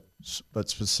 years, but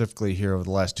specifically here over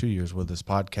the last 2 years with this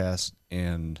podcast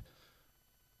and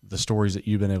the stories that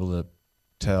you've been able to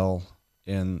tell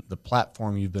and the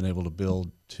platform you've been able to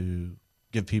build to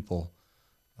give people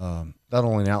not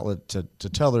only an outlet to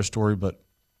tell their story, but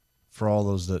for all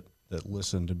those that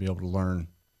listen to be able to learn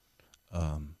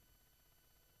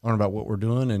about what we're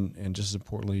doing and just as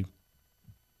importantly,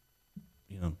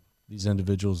 these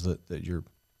individuals that you're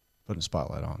putting a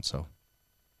spotlight on. So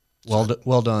well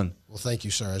done. Well, thank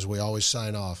you, sir. As we always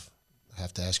sign off, I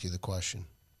have to ask you the question.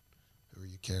 Who are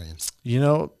you carrying?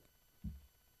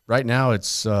 Right now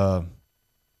it's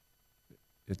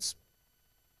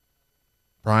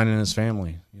Brian and his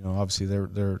family. Obviously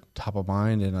they're top of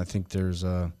mind, and I think there's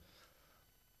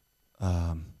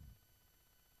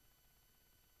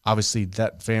obviously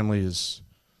that family is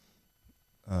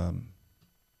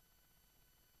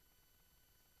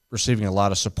receiving a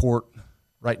lot of support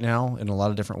right now in a lot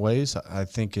of different ways. I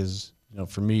think is,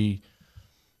 for me,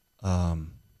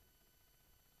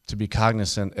 to be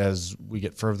cognizant as we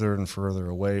get further and further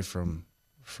away from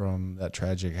that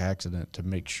tragic accident, to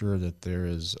make sure that there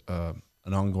is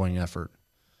an ongoing effort.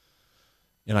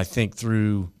 And I think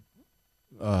through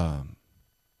some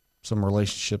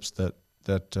relationships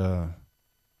that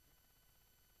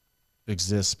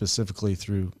exist specifically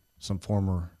through some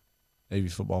former Navy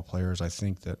football players, I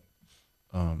think that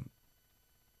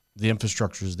the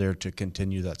infrastructure is there to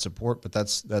continue that support. But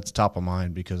that's top of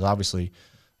mind because obviously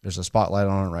there's a spotlight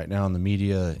on it right now in the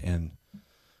media and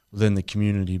within the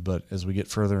community. But as we get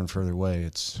further and further away,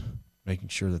 it's making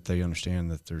sure that they understand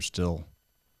that there's still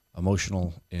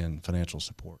emotional and financial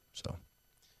support. So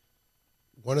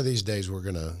one of these days we're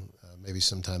going to, maybe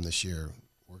sometime this year,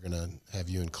 we're going to have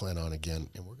you and Clint on again,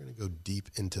 and we're going to go deep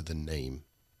into the name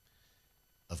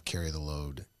of Carry the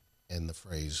Load and the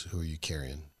phrase, who are you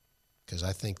carrying? Because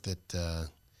I think that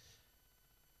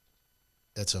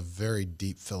that's a very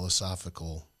deep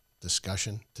philosophical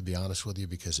discussion, to be honest with you,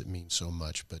 because it means so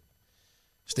much. But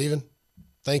Stephen,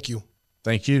 thank you.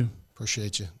 Thank you.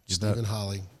 Appreciate you. Stephen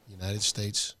Holly, United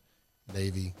States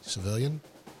Navy civilian,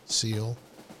 SEAL,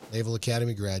 Naval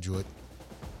Academy graduate,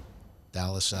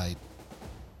 Dallasite,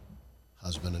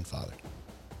 husband and father.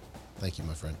 Thank you,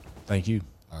 my friend. Thank you.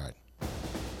 All right.